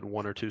we get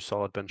 1 or 2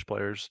 solid bench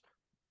players.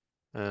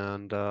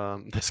 And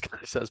this guy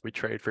says we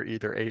trade for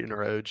either Aiton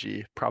or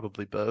OG,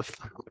 probably both.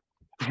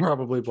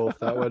 Probably both.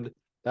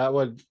 That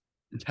would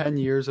 10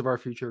 years of our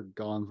future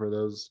gone for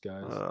those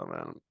guys. Oh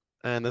man.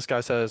 And this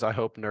guy says, I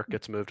hope Nurk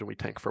gets moved and we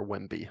tank for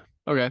Wemby.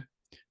 Okay.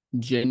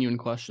 Genuine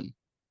question.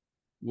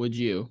 Would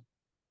you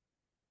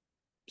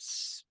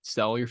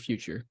sell your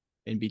future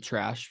and be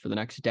trash for the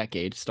next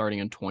decade starting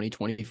in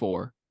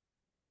 2024,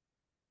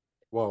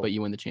 Whoa. but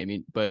you win the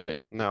champion,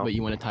 but No.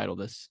 you win a title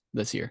this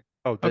year?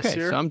 Oh, this Okay,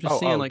 year? so I'm just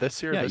saying, like,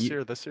 this year, yeah, this you-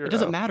 year, this year. It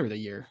doesn't Oh. matter the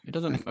year. It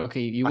doesn't.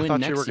 Okay, you I win thought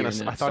next you were year. gonna. And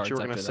then I it thought you were starts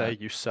gonna after say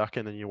that. you suck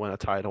and then you win a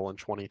title in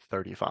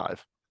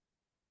 2035.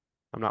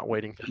 I'm not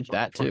waiting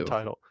That for a too.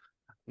 title.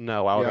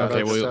 No, I would Yeah, rather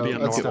Okay, this well, be a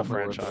that's normal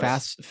definitely what it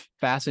franchise. is.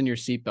 fasten your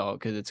seatbelt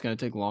because it's going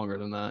to take longer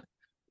than that.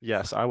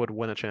 Yes, I would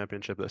win a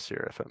championship this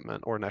year if it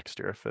meant, or next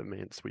year if it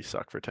means we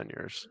suck for 10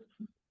 years.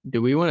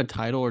 Do we win a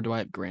title or do I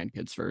have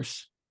grandkids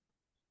first?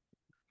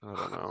 I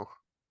don't know.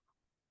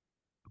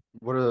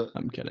 What are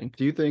I'm kidding.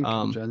 do you think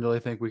Um, generally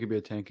think we could be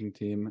a tanking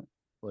team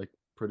like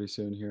pretty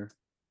soon here?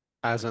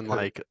 As in Could-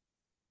 like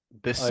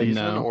this I season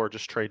know. or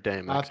just trade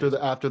Dame next After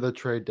season? the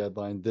trade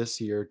deadline this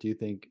year, do you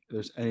think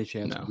there's any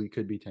chance No. we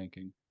could be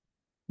tanking?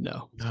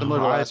 No. Similar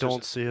to I last year's-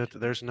 don't see it.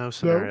 There's no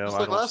scenario. Just I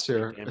like don't last see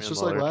year. Damian It's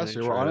just like Lillard last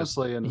getting year. We're traded.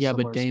 honestly in a Yeah, but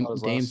similar spot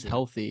as last Dame's year.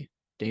 healthy.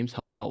 Dame's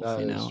That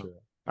healthy is now, true.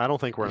 I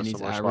don't think we're in and a he's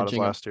similar spot as averaging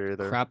a last year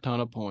either. crap ton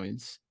of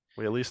points.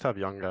 We at least have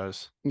young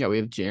guys. Yeah, we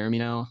have Jeremy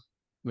now.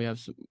 We have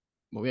some.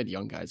 Well, we had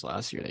young guys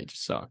last year. They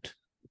just sucked.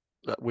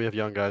 We have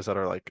young guys that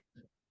are like,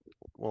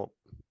 well,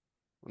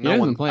 You no guys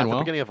one been playing at the well.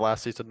 beginning of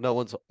last season. No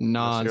one's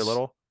Nas. Nasir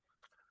Little.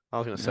 I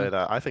was gonna say Yeah.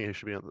 that. I think he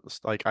should be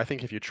like. I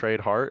think if you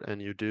trade Hart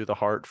and you do the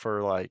Hart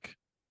for like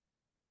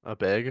a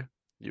big,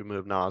 you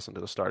move Nas into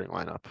the starting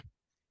lineup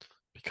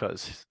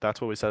because that's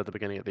what we said at the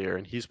beginning of the year,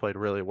 and he's played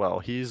really well.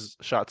 He's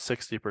shot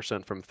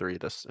 60% from three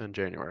this in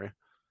January,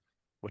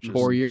 which is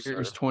 4 years,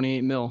 absurd.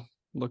 28 mil.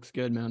 Looks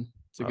good, man.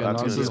 It's a Oh, good.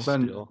 that's Nas gonna deal. be a has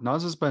been steal.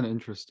 Nas has been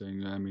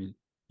interesting. I mean,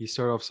 he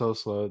started off so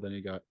slow, then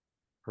he got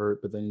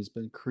hurt, but then he's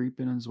been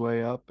creeping his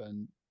way up,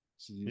 and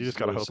You just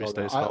gotta hope he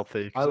stays I,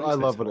 healthy. I, 'cause if he I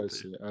stays love what I healthy-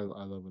 see. I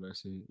love what I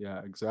see.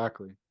 Yeah,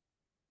 exactly.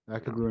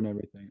 That could Yeah. ruin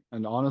everything.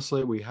 And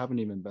honestly, we haven't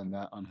even been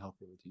that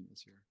unhealthy of a team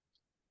this year.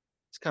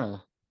 It's kind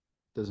of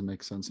doesn't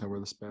make sense how we're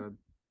this bad.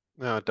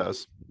 No, it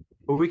does.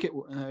 But we can,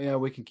 yeah,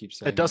 we can keep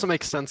saying It doesn't that.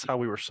 make sense how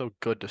we were so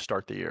good to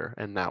start the year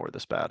and now we're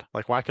this bad.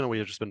 Like, why couldn't we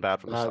have just been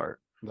bad from the That- start?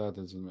 That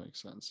doesn't make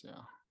sense.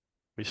 Yeah.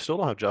 We still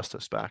don't have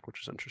Justice back,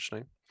 which is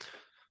interesting.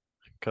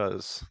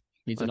 Because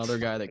He's That's- another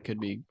guy that could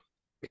be.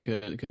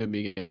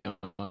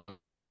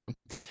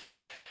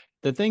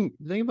 The thing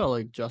about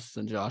like Justice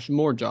and Josh,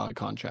 more Josh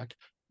contract.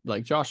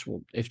 Like Josh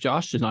will, if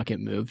Josh does not get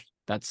moved,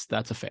 that's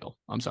a fail.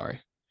 I'm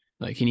sorry.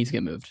 Like he needs to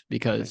get moved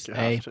because you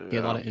have to, he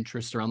had a lot yeah. of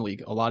interest around the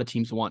league. A lot of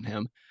teams want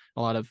him.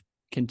 A lot of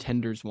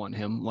contenders want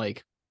him.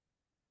 Like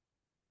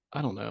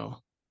I don't know.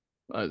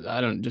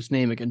 I don't just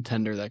name a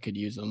contender that could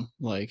use him.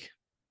 Like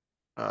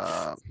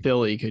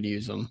Philly could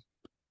use him.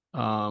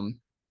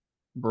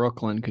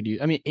 Brooklyn could use.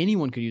 I mean,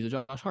 anyone could use a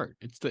Josh Hart.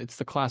 It's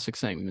the classic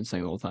saying we've been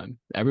saying the whole time.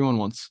 Everyone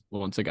wants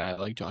a guy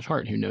like Josh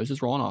Hart who knows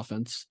his role on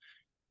offense,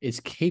 is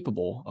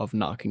capable of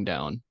knocking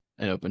down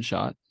an open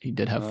shot. He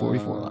did have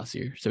 44 last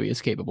year, so he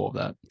is capable of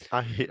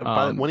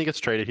that. when he gets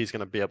traded, he's going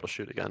to be able to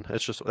shoot again.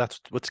 It's just that's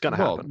what's going to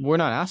Well, happen. we're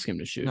not asking him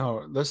to shoot.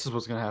 No, this is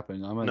what's gonna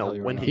happen. I'm gonna No, tell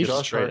you when right he now. gets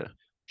Josh Hart, traded,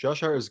 Josh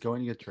Hart is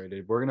going to get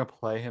traded. We're gonna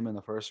play him in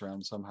the first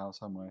round somehow,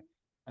 some way,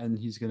 and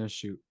he's gonna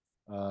shoot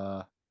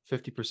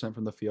 50%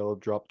 from the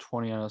field, drop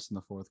 20 on us in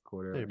the fourth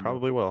quarter. he and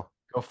probably will.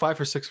 go 5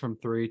 for 6 from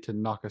 3 to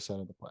knock us out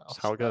of the playoffs. That's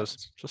how it goes.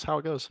 That's- Just how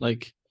it goes.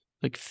 Like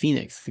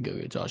Phoenix could go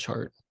get Josh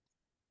Hart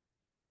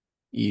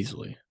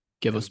easily.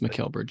 Give us And-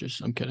 Mikal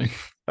Bridges. I'm kidding.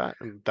 That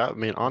I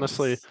mean,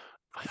 honestly,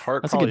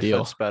 Hart That's a good probably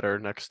deal. fits better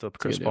next to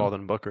Chris good Paul deal.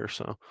 than Booker.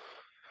 So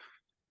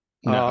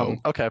No,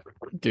 okay,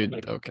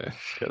 dude. Okay.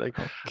 kidding.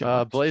 Oh,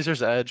 God.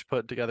 Blazers Edge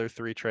put together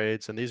 3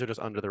 trades, and these are just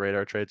under the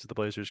radar trades that the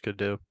Blazers could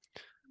do.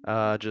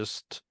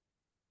 Just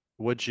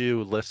would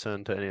you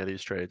listen to any of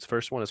these trades?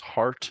 First one is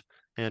Hart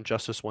and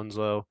Justice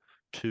Winslow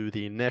to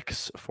the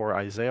Knicks for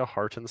Isaiah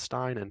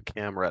Hartenstein and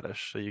Cam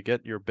Reddish. So you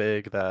get your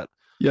big that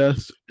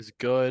Yes. is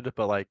good,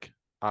 but like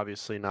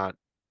obviously not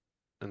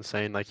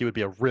insane. Like he would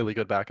be a really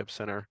good backup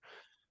center.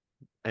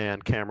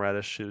 And Cam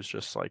Reddish, who's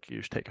just like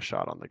you take a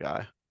shot on the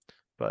guy.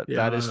 But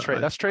that is Yeah,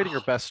 that's trading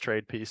your best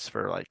trade piece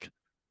for like.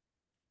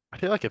 I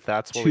feel like if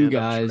that's what we Two end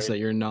up guys that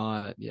trading, you're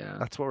not. Yeah.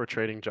 that's what we're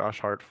trading Josh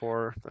Hart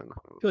for. Then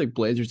I feel like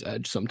Blazers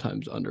Edge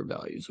sometimes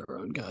undervalues our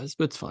own guys,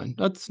 but it's fine.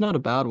 That's not a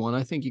bad one.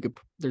 I think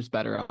there's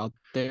better out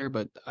there,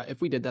 but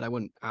if we did that, I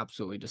wouldn't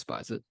absolutely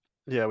despise it.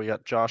 yeah, we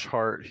got Josh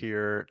Hart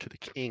here to the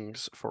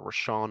Kings for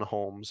Rashawn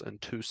Holmes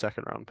and 2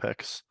 second-round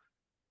picks.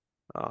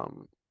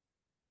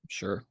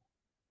 Sure.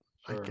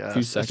 I Sure. guess A few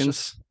it's just-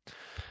 seconds.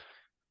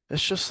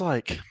 It's just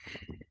like,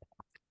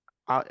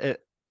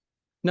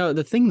 No,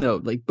 the thing though,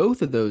 like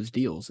both of those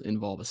deals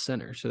involve a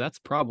center, so that's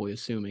probably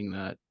assuming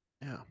that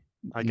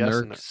I guess,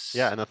 Nurks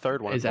yeah, and the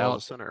third one is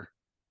involves out. a center,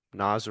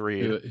 Nas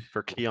Reed Who-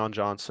 for Keon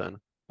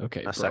Johnson,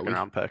 Okay, a bro, second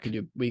round we pick. can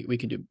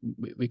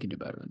do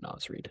better than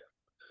Nas Reed.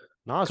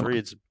 Nas Come on.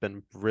 Reed's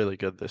been really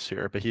good this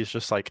year, but he's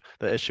just like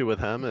the issue with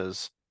him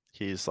is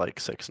he's like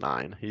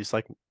 6'9". He's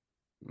like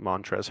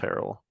Montrezl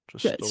Harrell,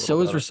 just Yeah, a little so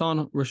is better.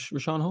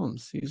 Rashawn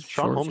Holmes. He's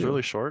Sean short Holmes too.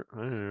 really short.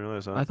 I didn't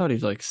realize I that. thought he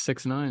was like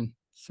 6'9",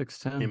 He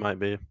 6'10", might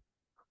be.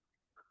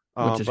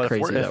 which is But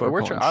crazy that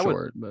we're calling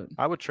short. But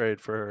I would trade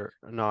for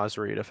Nas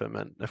Reed if we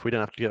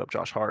didn't have to give up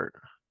Josh Hart.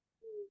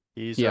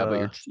 He's yeah, but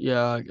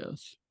I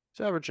guess. he's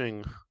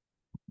averaging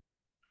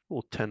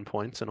 10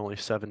 points in only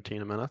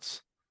 17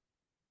 minutes.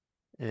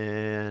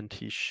 And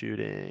he's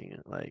shooting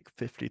like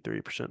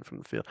 53% from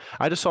the field.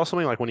 I just saw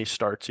something like when he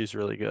starts, he's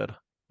really good.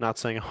 Not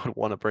saying I would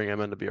want to bring him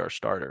in to be our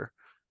starter,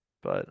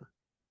 but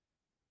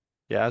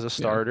yeah, as a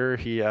starter,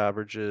 he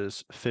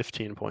averages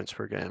 15 points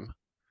per game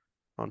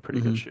on pretty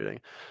good shooting.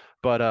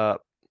 But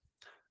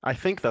I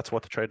think that's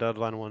what the trade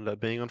deadline will end up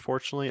being,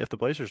 unfortunately. If the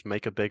Blazers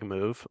make a big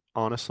move,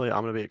 honestly,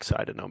 I'm going to be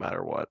excited no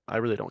matter what. I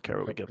really don't care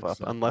what we give up,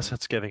 unless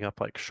it's giving up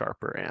like Sharp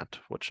or Ant,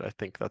 which I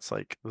think that's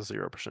like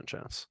 0%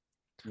 chance.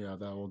 Yeah,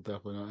 that will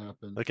definitely not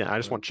happen. Again, I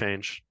just want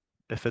change.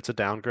 If it's a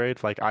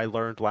downgrade, like I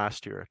learned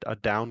last year, a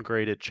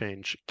downgraded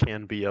change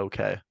can be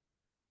okay.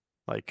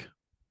 Like,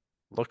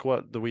 look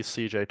what the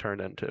CJ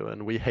turned into,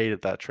 and we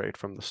hated that trade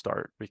from the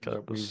start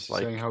because we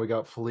like saying how we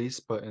got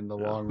fleeced, but in the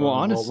Yeah. long run, Well,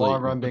 honestly,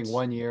 long run being what's-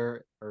 1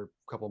 year or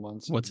a couple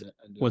months.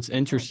 What's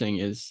interesting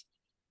is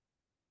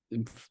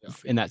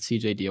in that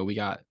CJ deal, we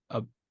got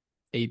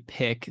a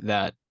pick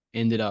that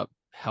ended up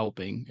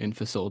helping and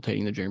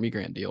facilitating the Jeremy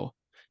Grant deal.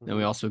 Then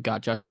we Mhm. also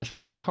got Josh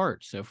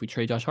Hart. So if we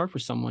trade Josh Hart for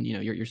someone,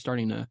 you're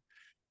starting to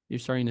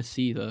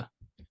see the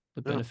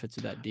benefits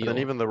of that And deal. then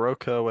even the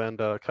Rocco and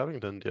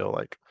Covington deal,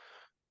 like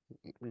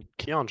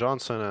Keon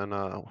Johnson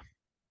and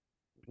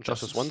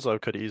Justice Winslow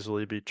could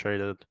easily be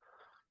traded.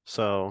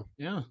 So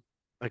yeah,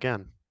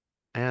 again,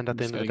 and at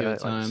the Just end of the gotta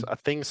day, give it time.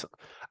 things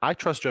I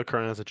trust Joe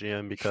Kernan as a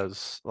GM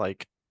because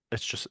like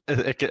it's just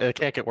it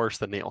can't get worse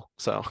than Neil.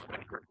 So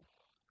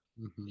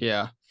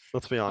yeah.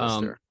 let's be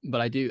honest here.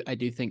 But I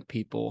do think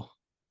people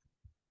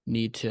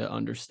need to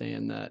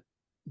understand that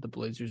the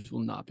Blazers will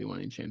not be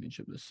winning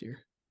championship this year,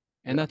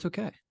 and that's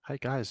okay. Hey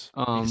guys,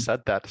 he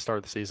said that to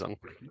start the season.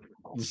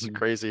 It's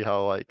crazy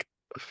how like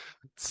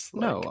it's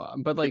like No,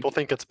 but like people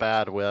think it's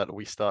bad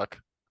we stuck.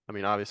 I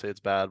mean, obviously it's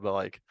bad, but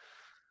like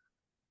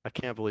I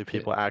can't believe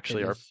people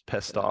actually are is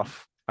pissed bad.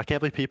 off. I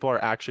can't believe people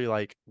are actually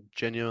like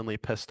genuinely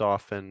pissed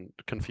off and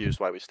confused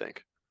why we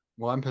stink.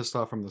 Well, I'm pissed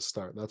off from the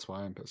start. That's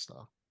why I'm pissed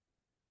off.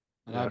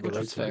 And I Yeah, have but the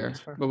right That's to be. fair. That's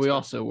fair. But That's we fair.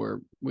 also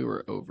were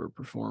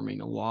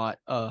overperforming a lot.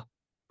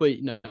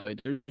 But no,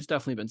 there's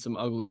definitely been some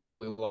ugly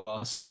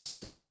losses.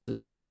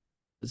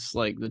 It's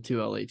like the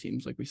two LA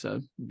teams, like we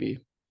said,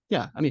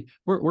 yeah. I mean,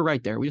 we're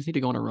right there. We just need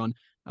to go on a run.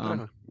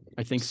 Yeah.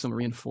 I think some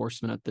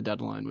reinforcement at the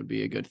deadline would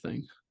be a good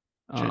thing.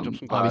 Change up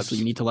some Obviously,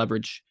 you vibes. need to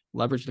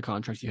leverage the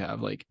contracts you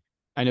have. Like,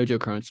 I know Joe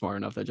Cronin's smart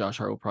enough that Josh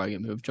Hart will probably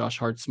get moved. Josh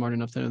Hart's smart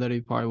enough to know that he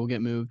probably will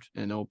get moved,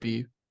 and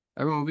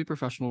everyone will be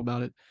professional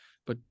about it.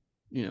 But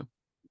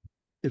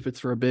if it's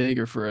for a big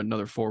or for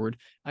another forward,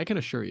 I can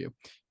assure you,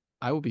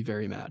 I will be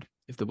very mad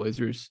if the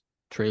Blazers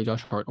trade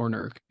Josh Hart or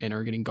Nurk and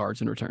are getting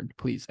guards in return.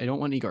 Please, I don't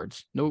want any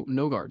guards. No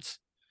guards.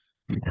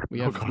 We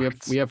have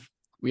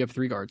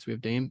 3 guards. We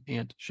have Dame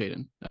and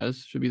Shaden. That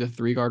should be the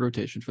 3-guard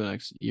rotation for the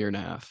next year and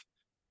a half,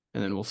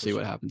 and then we'll see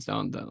what happens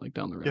down the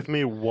road. Give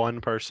me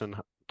one person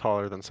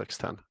taller than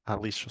 6'10",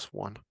 at least just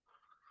one.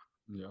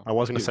 Yeah. I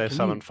was gonna Dude, say give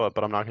 7 me- foot,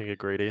 but I'm not gonna get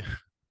greedy.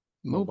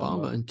 Mo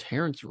Bamba. Bamba and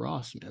Terrence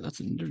Ross, man.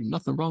 There's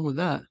nothing wrong with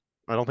that.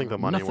 I don't think the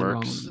money Nothing wrong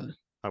works. with that.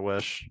 I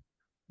wish.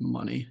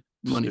 Money's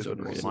Stupid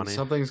overrated. money.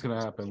 Something's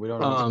gonna happen. We don't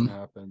know what's gonna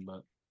happen,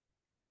 but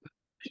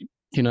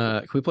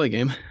Can we play a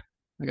game?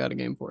 I got a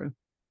game for you.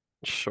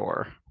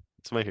 Sure.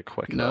 Let's make it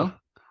quick. No? though.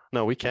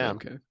 No, we can.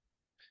 Okay.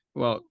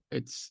 Well,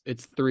 it's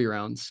 3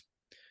 rounds.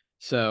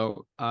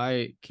 So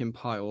I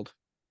compiled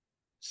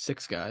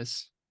 6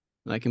 guys,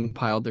 and I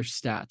compiled their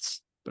stats,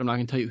 but I'm not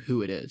going to tell you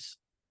who it is.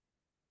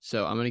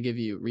 So I'm going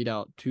to read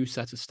out 2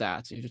 sets of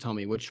stats. You have to tell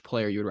me which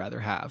player you would rather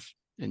have,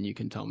 and you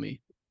can tell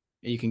me,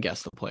 and you can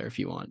guess the player if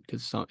you want,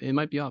 because it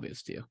might be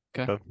obvious to you.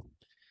 Okay.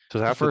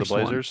 Does it have to the first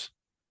one. Blazers?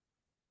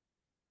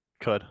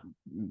 Could.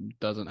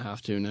 Doesn't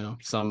have to. No,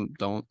 some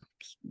don't.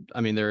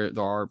 I mean, there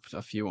are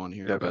a few on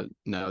here, Yeah, okay. but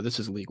no, this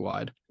is league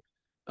wide.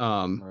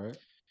 all right.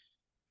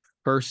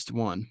 First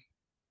one.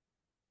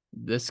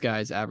 This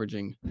guy's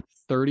averaging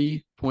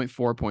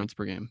 30.4 points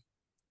per game,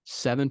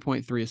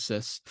 7.3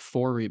 assists,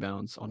 4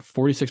 rebounds on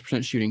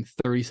 46% shooting,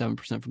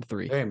 37% from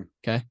 3. Dame.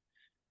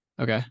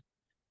 Okay.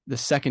 The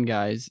second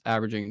guy's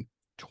averaging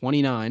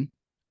 29,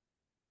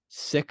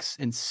 6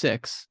 and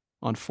 6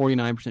 on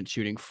 49%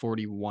 shooting,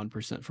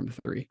 41% from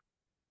 3.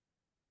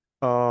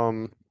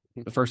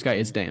 The first guy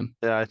is Dame.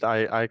 Yeah,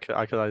 I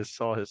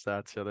saw his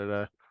stats the other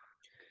day.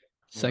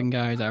 Second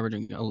guy is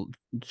averaging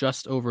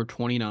just over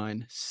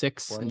 29,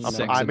 6 and 6.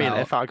 I mean, about.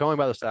 if I going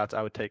by the stats,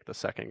 I would take the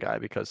second guy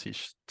because he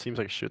seems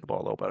like he shoot the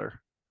ball a little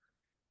better.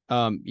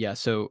 Yeah,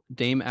 so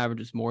Dame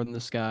averages more than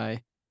this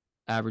guy,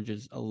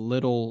 averages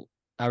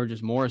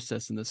more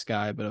assists than this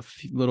guy, but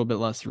little bit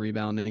less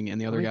rebounding, and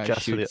the other guy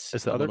shoots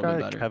is the a other little bit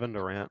guy better. Kevin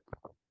Durant?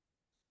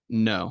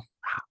 No.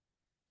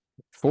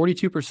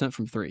 42%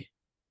 from three,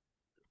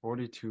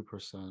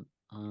 42%.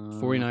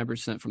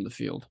 49% from the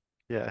field,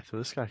 Yeah, so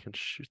this guy can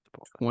shoot the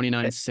ball.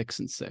 29, 6,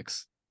 and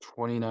 6.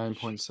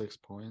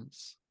 29.6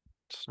 points.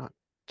 It's not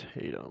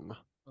Tatum.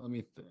 Let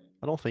me think.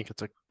 I don't think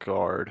it's a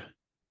guard.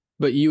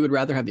 But you would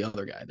rather have the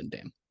other guy than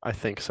Dame. I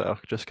think so,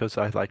 just because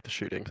I like the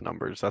shooting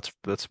numbers. That's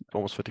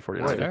almost 50,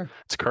 40, That's 90. fair.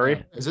 It's Curry.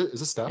 Yeah. Is it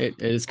Steph?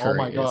 It is Oh Curry.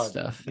 my It's god.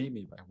 Steph. Beat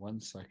me by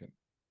 1 second.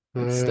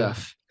 It's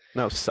Steph.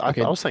 No,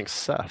 Okay. I was saying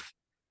Seth.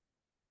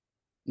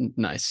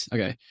 Nice.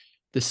 Okay.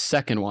 The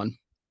second one.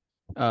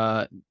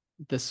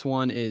 This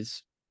one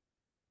is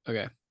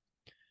okay.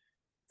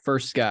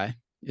 First guy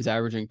is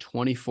averaging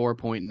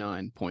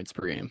 24.9 points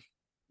per game,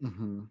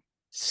 Mm-hmm.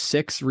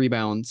 6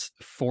 rebounds,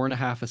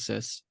 4.5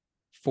 assists,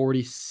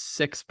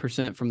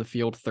 46% from the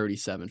field,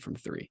 37 from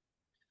three.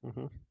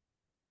 Hmm.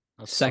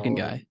 Second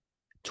guy,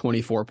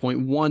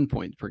 24.1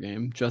 points per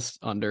game, just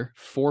under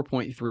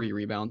 4.3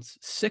 rebounds,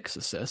 6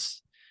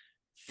 assists,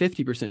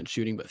 50%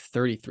 shooting, but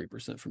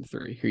 33% from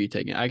three. Who are you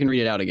taking? I can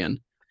read it out again.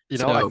 You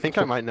know, I So, think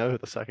I might know who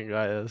the second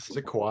guy is. Is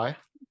it Kawhi?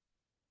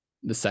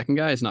 The second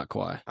guy is not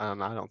Kawhi. I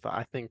don't.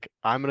 I think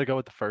I'm gonna go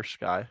with the first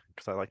guy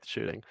because I like the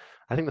shooting.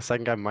 I think the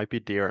second guy might be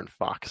De'Aaron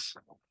Fox.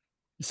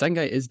 The second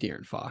guy is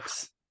De'Aaron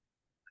Fox.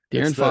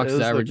 It's De'Aaron Fox is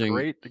the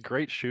averaging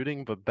great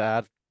shooting, but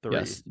bad three.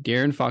 yes.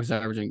 De'Aaron Fox is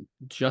averaging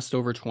just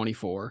over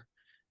 24,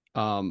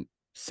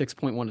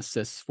 6.1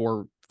 assists,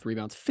 4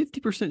 rebounds,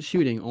 50%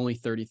 shooting, only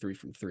 33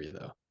 from three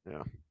though.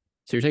 Yeah.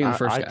 So you're taking the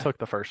first I guy. took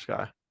the first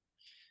guy.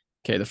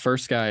 Okay, the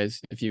first guy is,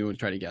 if you would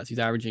try to guess, he's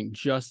averaging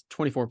just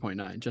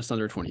 24.9, just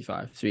under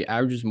 25. So he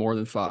averages more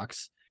than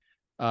Fox.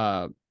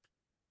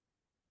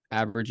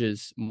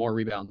 Averages more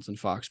rebounds than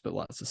Fox, but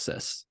less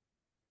assists.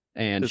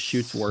 And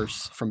shoots It's-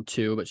 worse from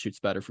two, but shoots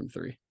better from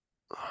three.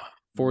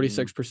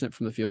 46%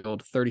 from the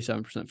field,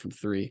 37% from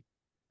three,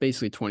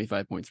 basically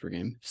 25 points per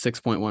game,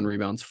 6.1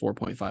 rebounds,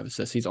 4.5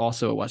 assists. He's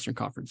also a Western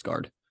Conference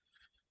guard.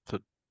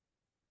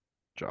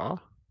 Ja.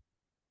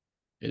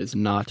 It is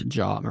not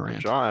Ja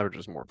Morant. Ja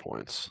averages more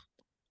points.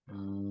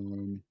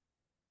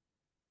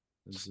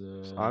 Is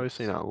It's it,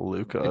 obviously not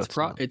Luca.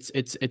 It's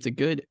a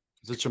good.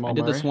 is it Jamal I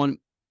did Murray? this one.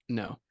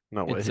 No,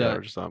 No way it's he a-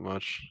 averages that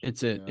much.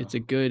 it's a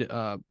good.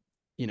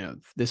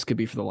 This could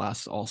be for the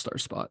last All-Star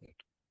spot.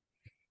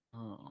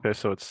 Oh. Okay,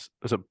 so it's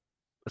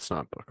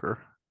not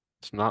Booker.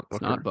 It's not It's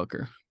Booker. not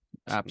Booker.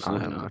 It's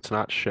Absolutely him. not. It's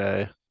not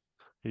Shea.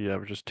 He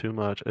averages too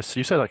much.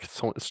 You said like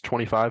it's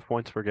 25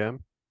 points per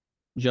game,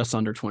 Just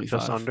under 25.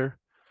 just under.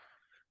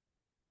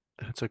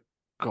 It's a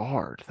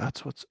guard.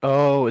 That's what's.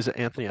 Oh, is it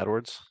Anthony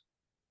Edwards?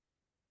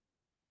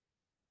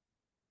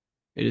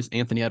 It is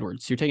Anthony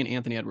Edwards. You're taking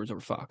Anthony Edwards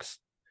over Fox.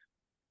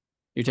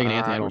 You're taking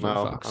Anthony I don't Edwards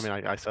over know. Fox. I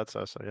mean, I said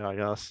so. So yeah, I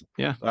guess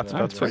Yeah, that's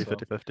I that's pretty guess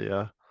so. 50-50.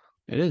 Yeah.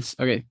 it is.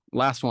 Okay,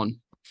 last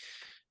one.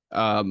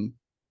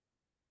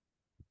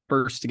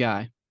 First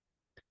guy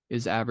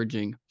is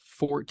averaging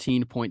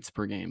 14 points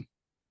per game,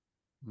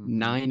 Mhm.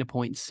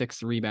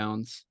 9.6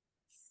 rebounds,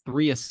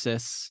 3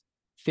 assists,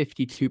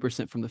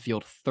 52% from the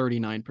field,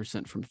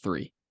 39% from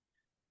three.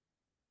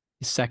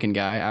 The second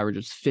guy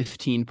averages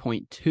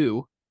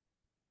 15.2,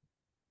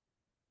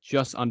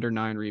 just under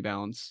 9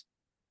 rebounds,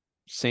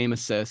 same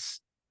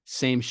assists,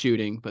 same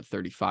shooting, but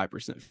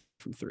 35%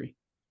 from three.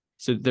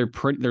 So they're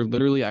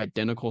literally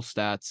identical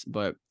stats,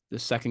 but the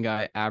second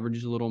guy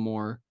averages a little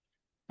more,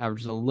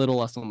 averages a little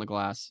less on the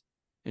glass,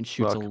 and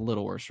shoots Look, a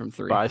little worse from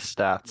three. By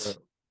stats. Yeah.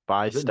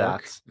 By Is it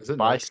Nurk? stats. Is it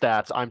By Nurk?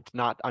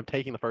 stats. I'm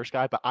taking the first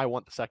guy, but I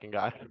want the second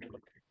guy.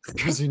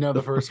 Because you know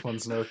the first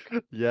one's Nurk.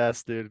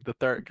 Yes, dude. The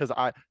third,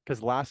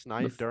 because last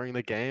night f- during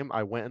the game,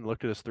 I went and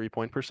looked at his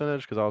 3-point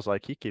percentage because I was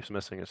like, he keeps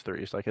missing his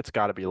threes. Like, it's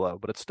got to be low,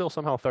 but it's still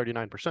somehow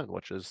 39%,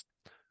 which is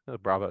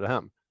bravo to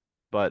him.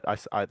 But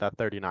that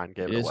 39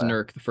 gave It it is away.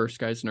 Nurk. The first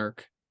guy's Nurk.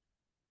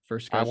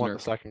 First I guy's want Nurk.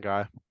 the second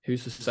guy.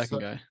 Who's the second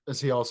So- guy?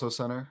 Is he also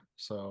center?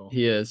 So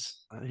He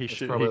is He it's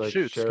shoot. probably He like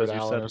shoots Jared because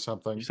Allen or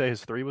something. you say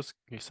his three was.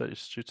 You said he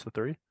shoots the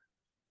three,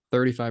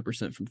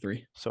 35% from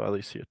three. so at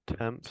least he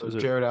attempts. So Is it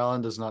Jared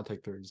Allen does not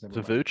take threes. Never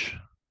mind. Vooch?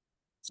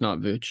 It's not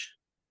Vooch.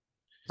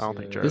 I don't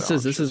think Yeah. Jared This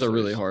is Allen shoots a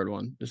really threes. hard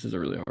one. This is a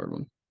really hard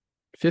one.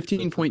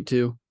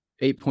 15.2,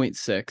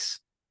 8.6,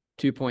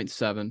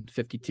 2.7,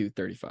 52,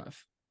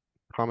 35.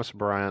 Thomas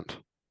Bryant.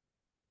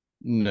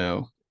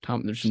 No.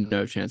 There's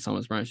no chance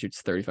Thomas Bryant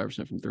shoots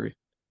 35% from three.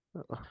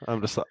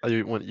 I'm just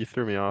when you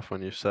threw me off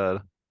when you said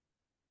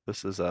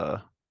this is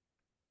a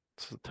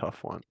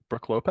tough one.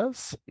 Brooke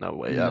Lopez? No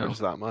way, No. averages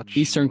that much.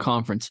 Eastern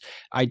Conference.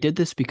 I did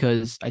this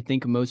because I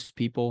think most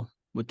people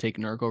would take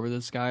Nurk over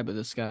this guy, but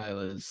this guy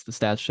is the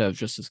stats show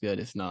just as good,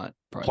 if not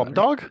probably Plum better.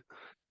 Dog?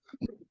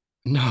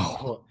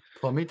 No,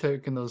 Plummy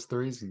taking those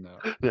threes? No.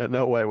 Yeah,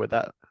 no way with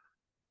that.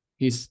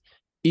 he's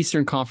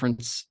Eastern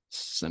Conference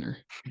center.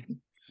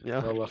 Yeah.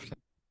 Well left.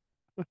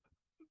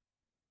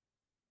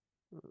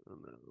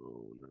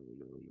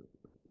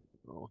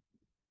 No.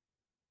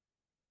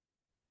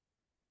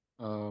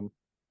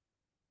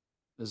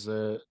 Is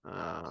it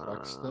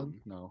Claxton?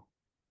 Um, No.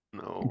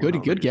 no. I Good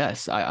don't think he's-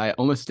 guess. I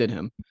almost did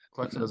him.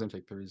 Claxton No. doesn't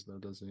take threes though,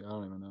 does he? I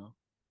don't even know.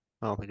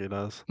 I don't think he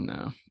does.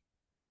 No.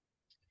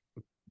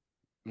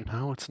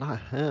 No, it's not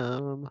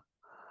him.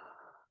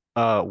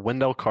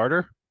 Wendell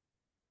Carter?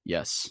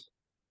 Yes,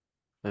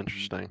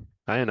 Interesting.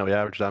 I didn't know he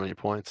averaged that many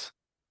points.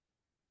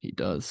 he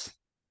does.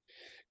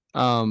 He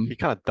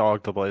kind of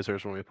dogged the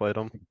Blazers when we played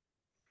him.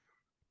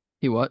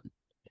 He what?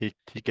 He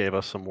gave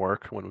us some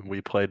work when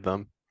we played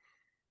them.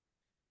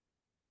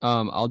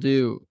 I'll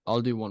do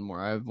one more.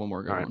 I have one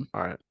more good All right, one.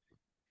 all right.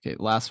 Okay,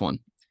 last one.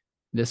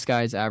 This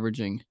guy's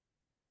averaging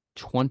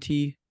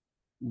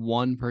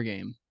 21 per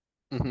game,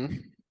 Mm-hmm.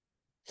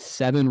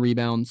 7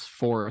 rebounds,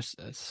 4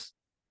 assists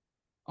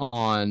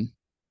on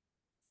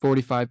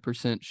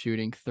 45%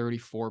 shooting,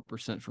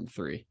 34% from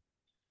 3.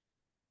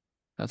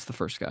 That's the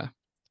first guy.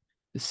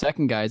 The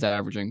second guy is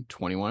averaging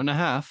 21 and a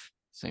half,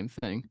 same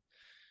thing,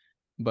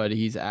 but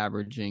he's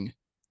averaging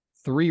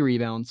 3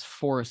 rebounds,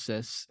 4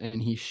 assists,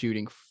 and he's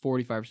shooting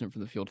 45%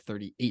 from the field,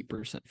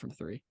 38% from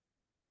 3.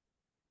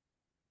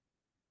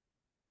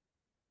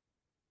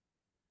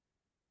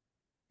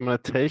 I'm gonna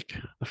take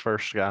the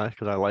first guy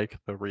because I like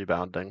the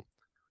rebounding.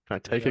 Can I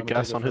take a I'm gonna take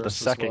guess the on who the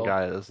first as second well.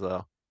 guy is,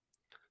 though?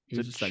 Is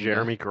Who's it the second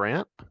Jeremy guy?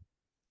 Grant?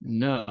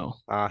 No.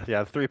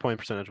 Yeah, the 3-point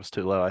percentage was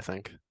too low, I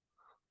think.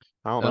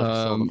 I don't know if he's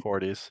still in the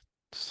 40s.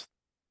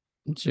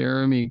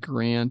 Jeremy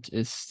Grant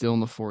is still in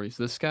the 40s.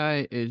 This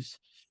guy is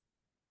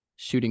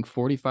shooting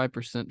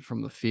 45%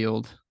 from the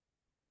field,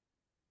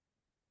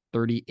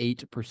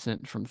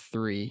 38% from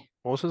 3.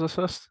 What was his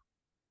assist?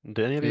 Did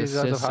any of His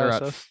these guys have assists high are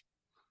at assists?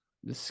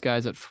 this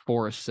guy's at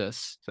 4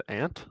 assists. Is it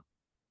Ant?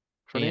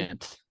 Fournier?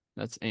 Ant.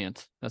 That's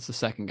Ant. That's the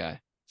second guy.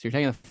 So you're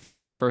taking the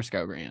first guy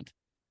over Ant.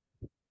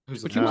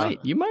 Who's But the you Yeah. first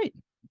might. You might. guy?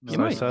 You So I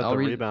might. said I'll the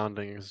read.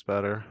 rebounding is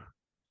better.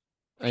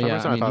 For some Yeah,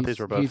 reason, I I mean, thought these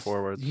were both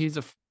forwards. He's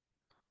a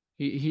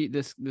he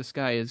this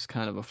guy is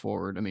kind of a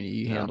forward. I mean,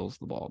 he Yeah. handles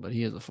the ball, but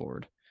he is a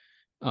forward.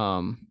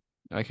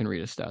 I can read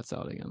his stats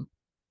out again.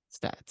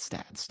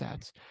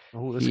 Stats.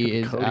 Oh, this could He be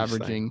is Cody's thing.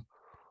 averaging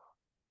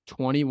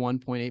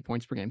 21.8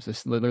 points per game. So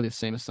it's literally the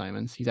same as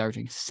Simons. He's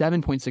averaging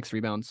 7.6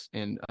 rebounds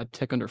and a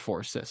tick under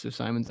 4 assists. So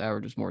Simons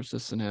averages more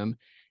assists than him.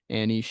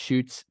 And he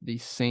shoots the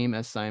same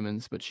as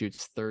Simons, but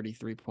shoots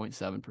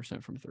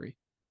 33.7% from 3.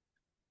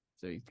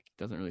 So he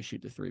doesn't really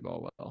shoot the 3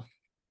 ball well,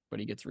 but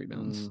he gets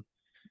rebounds.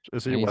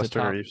 Is he And he's a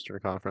Western or top- Eastern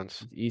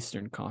Conference?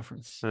 Eastern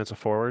Conference. And it's a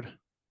forward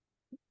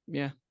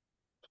Yeah.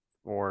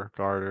 or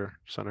guard or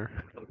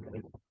center?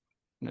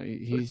 No,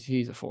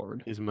 he's a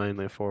forward. He's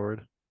mainly a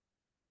forward.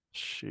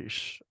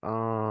 Sheesh.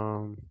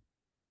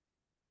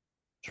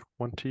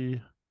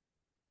 20,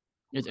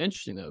 It's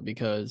interesting though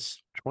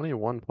because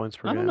 21 points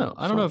per I game. don't know.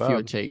 I It's don't know not if you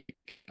would bad. take.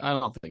 I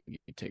don't think you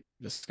would take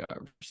this guy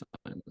over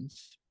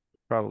Simons,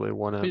 Probably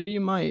one but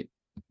you might.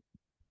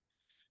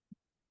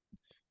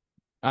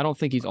 I don't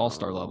think he's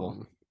all-star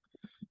level.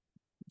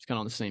 He's kind of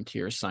on the same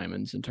tier as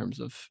Simons in terms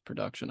of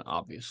production.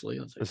 Obviously,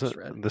 that's what I Is just it?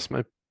 read. This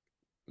might.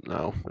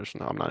 No, there's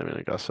no. I'm not even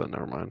gonna guess it.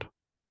 Never mind.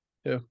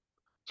 Yeah. I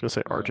was gonna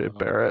say RJ Uh,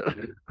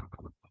 Barrett.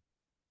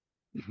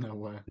 No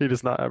way. He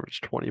does not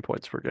average 20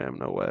 points per game.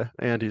 No way.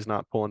 And he's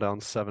not pulling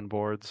down 7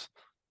 boards.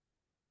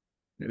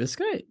 This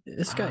guy, you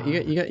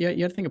got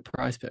to think of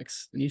Prize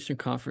Picks, an Eastern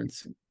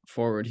Conference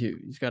forward.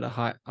 He's got a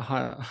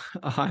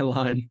high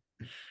line.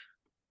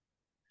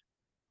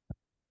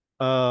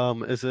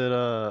 Is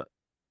it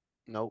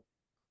nope.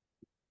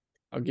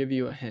 I'll give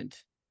you a hint.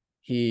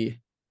 He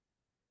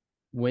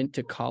went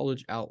to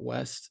college out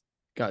west,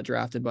 got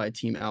drafted by a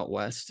team out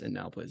west, and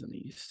now plays in the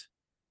East.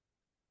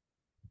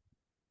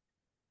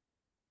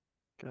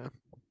 Okay.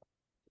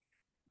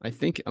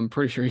 I'm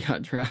pretty sure he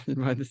got drafted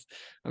by this.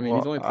 I mean,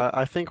 he's Well, only.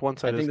 I think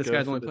once I think this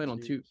guy's only played on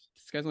 2.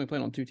 This guy's only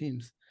played on 2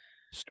 teams.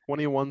 It's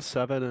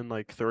 21-7 and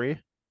like 3.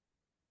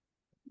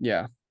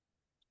 Yeah,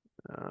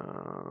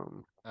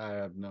 I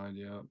have no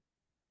idea.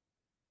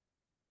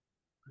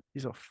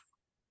 He's a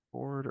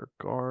forward or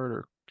guard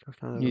or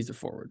kind of. he's a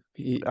forward.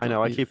 I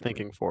know. I he's a keep forward.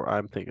 thinking forward.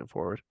 I'm thinking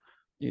forward.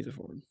 He's a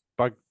forward.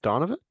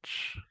 Bogdanovich?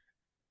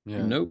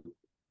 Yeah. Nope.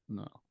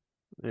 No.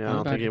 Yeah, I Not a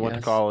don't think bad he went to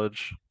guess.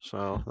 college,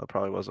 so that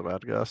probably was a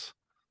bad guess.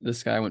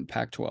 This guy went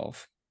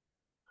Pac-12.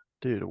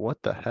 Dude,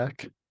 what the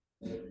heck?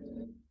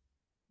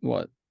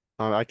 What?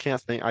 I can't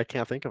think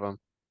of him.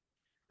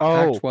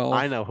 Oh, Pac-12.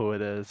 I know who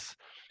it is.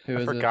 Who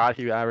I is it? forgot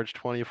he averaged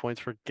 20 points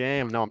per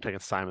game. No, I'm taking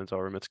Simons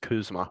over him. It's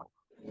Kuzma.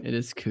 It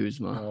is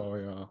Kuzma. Oh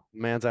yeah.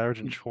 Man's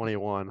averaging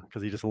 21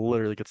 because he just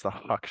literally gets the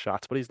huck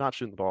shots, but he's not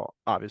shooting the ball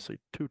obviously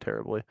too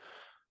terribly.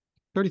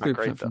 33%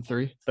 great, from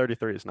 3.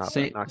 33 is not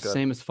Same, not good.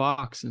 same as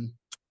Fox, and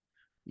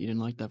you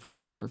didn't like that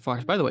for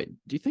Fox. By the way,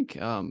 do you think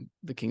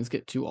the Kings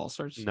get 2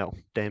 All-Stars? No,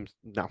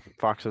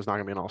 Fox is not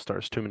gonna be an all-star.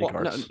 It's too many Well,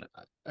 guards. no,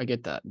 I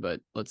get that,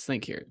 but let's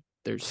think here.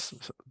 There's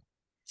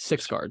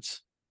 6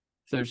 guards.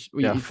 There's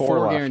Yeah, 4 4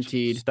 left.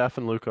 guaranteed. Steph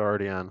and Luka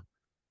already in.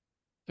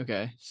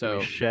 Okay, So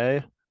so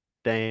Shea,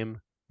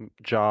 Dame,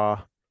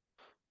 Ja,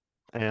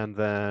 and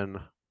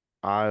then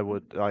I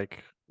would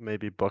like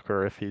maybe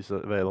Booker if he's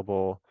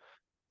available.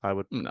 I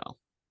would no.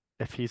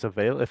 if he's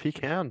available, if he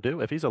can do,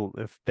 if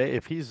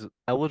he's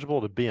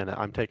eligible to be in it,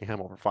 I'm taking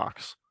him over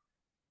Fox.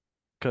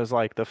 Because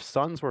like the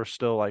Suns were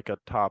still like a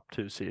top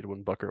 2 seed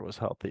when Booker was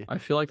healthy. I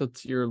feel like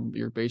you're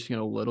basing it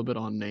a little bit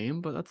on name,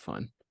 but that's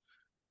fine.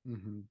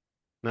 Mhm.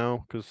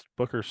 No, because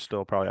Booker's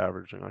still probably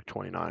averaging like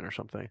 29 or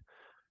something.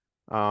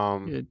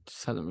 It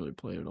just hasn't really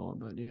played at all,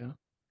 but yeah.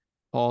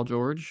 Paul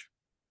George.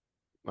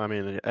 I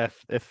mean,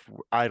 if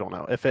I don't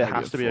know if it Maybe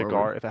has a to be a forward.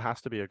 guard, if it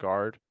has to be a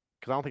guard,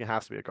 because I don't think it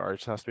has to be a guard. It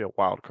just has to be a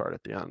wild card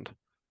at the end,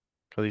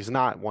 because he's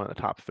not one of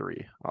the top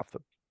three off the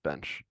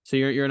bench. So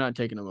you're not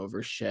taking him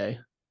over Shea.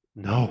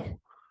 No,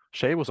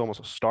 Shea was almost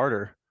a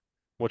starter,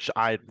 which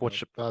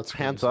That's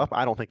hands crazy. up,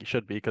 I don't think he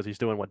should be because he's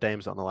doing what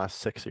Dame's done the last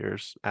 6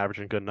 years,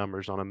 averaging good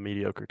numbers on a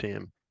mediocre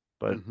team.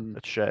 But Mhm.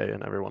 it's Shea,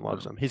 and everyone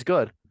loves No. him. He's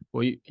good.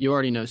 Well, you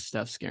already know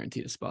Steph's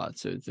guaranteed a spot,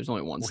 so there's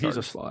only one Well, he's starter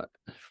a spot.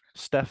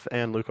 Steph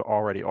and Luca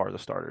already are the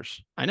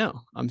starters. I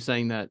know. I'm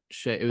saying that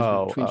it was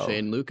Oh, between oh, Shea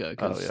and Luca oh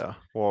because yeah.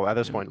 Well, at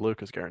this yeah. point,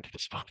 Luca's guaranteed a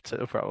spot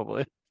too,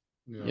 probably.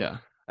 yeah.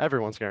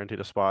 Everyone's guaranteed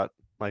a spot.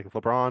 Like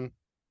LeBron,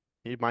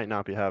 he might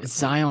not be having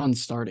It's one. Zion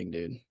starting,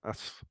 dude.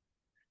 That's,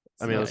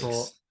 It's I mean, it nice. was,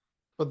 Well,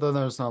 but then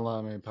there's not a lot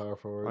of many power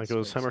forwards. like it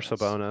was him or Makes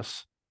sense.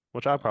 Sabonis,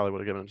 which I probably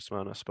would have given to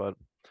Sabonis, but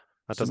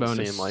that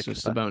doesn't seem like that.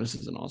 Sabonis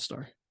is an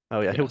all-star.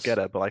 Oh yeah, he'll Yes. get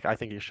it, but like I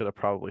think he should have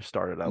probably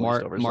started at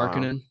least over Zion.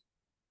 Markkanen.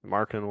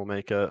 Markkanen will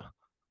make it.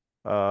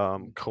 I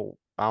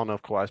don't know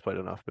if Kawhi's played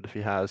enough, but if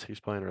he has, he's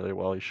playing really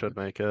well. He should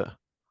make it.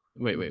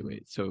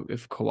 Wait. So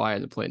if Kawhi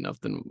hasn't played enough,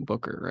 then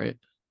Booker, right?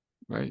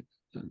 Right.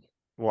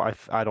 Well,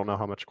 I don't know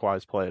how much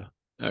Kawhi's played,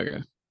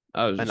 Okay.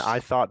 and I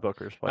thought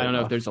Booker's played. I don't know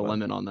if enough, there's a but,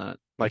 limit on that.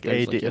 like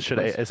If there's, AD, if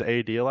plays- is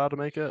AD allowed to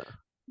make it?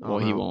 I Well,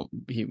 don't he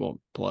know.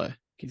 won't play.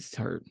 He's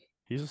hurt.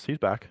 He's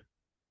back.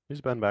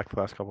 He's been back the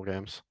last couple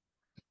games.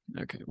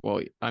 Okay.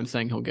 Well, I'm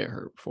saying he'll get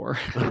hurt before.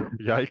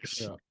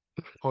 Yikes. Yeah.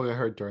 Oh, I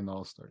heard during the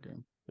All-Star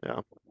game.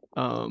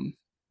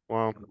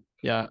 Well,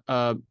 Yeah.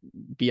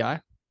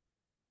 BI.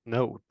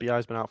 no,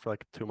 BI's been out for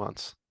like 2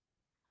 months.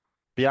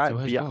 BI, So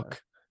has BI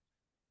Book.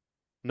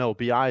 no,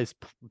 BI's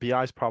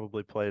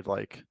probably played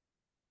like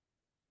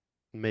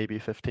maybe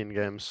 15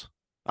 games.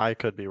 I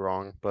could be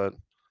wrong, but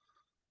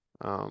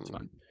It's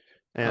fine.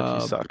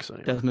 and he sucks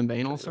anyway. Desmond Bain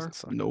He All doesn't Star.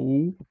 suck.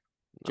 No.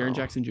 Jaren No.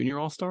 Jackson Jr.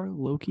 All Star.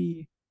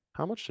 Loki.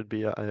 How much did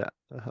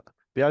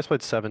BI's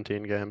played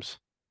 17 games.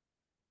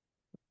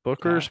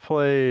 Booker's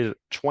played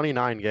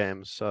 29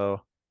 games,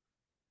 so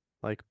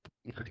like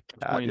God,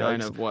 29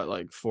 yikes. of what,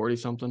 like 40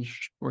 something?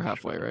 We're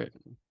halfway, right?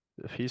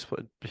 If he's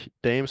played,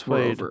 Dame's We're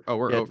played. over. Oh,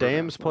 we're Yeah, over.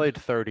 Dame's halfway.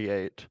 played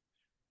 38.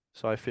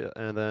 So I feel,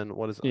 and then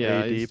what is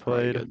Yeah, AD he's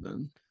probably played? good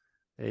then.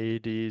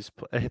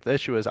 The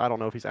issue is I don't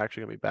know if he's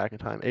actually gonna be back in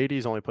time.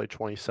 AD's only played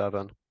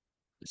 27.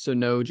 So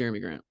no Jeremy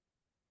Grant.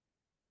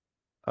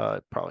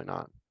 Probably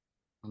not.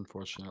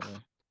 Unfortunately.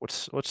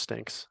 Which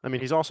stinks. I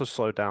mean, he's also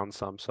slowed down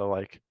some, so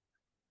like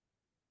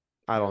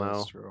I don't know.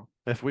 That's true.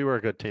 If we were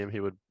a good team,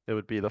 it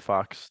would be the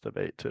Fox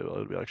debate too. It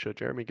would be like, should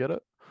Jeremy get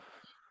it?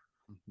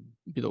 Mhm.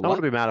 Be the I what?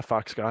 wouldn't be mad if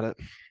Fox got it.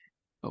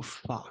 Oh,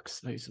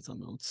 Fox. I said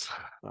something else.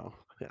 Oh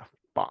yeah,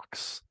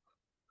 Fox.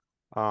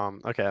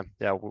 Okay,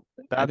 yeah,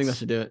 I think that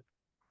should do it.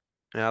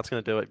 yeah, that's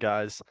gonna do it,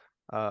 guys.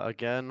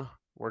 Again,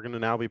 we're gonna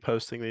now be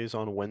posting these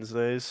on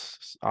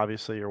Wednesdays.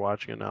 Obviously, you're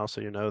watching it now,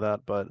 so you know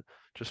that. But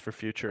just for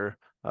future,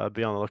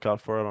 be on the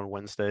lookout for it on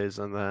Wednesdays,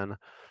 and then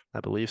I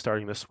believe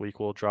starting this week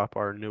we'll drop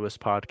our newest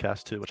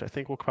podcast too, which I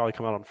think will probably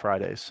come out on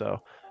Fridays. So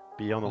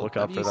be on the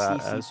lookout for that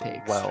WCC as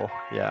picks. well.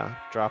 Yeah,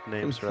 drop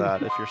names for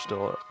that if you're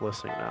still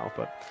listening now.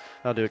 But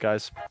that'll do it,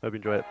 guys. Hope you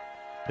enjoy it.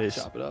 Peace.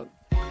 Chop it up.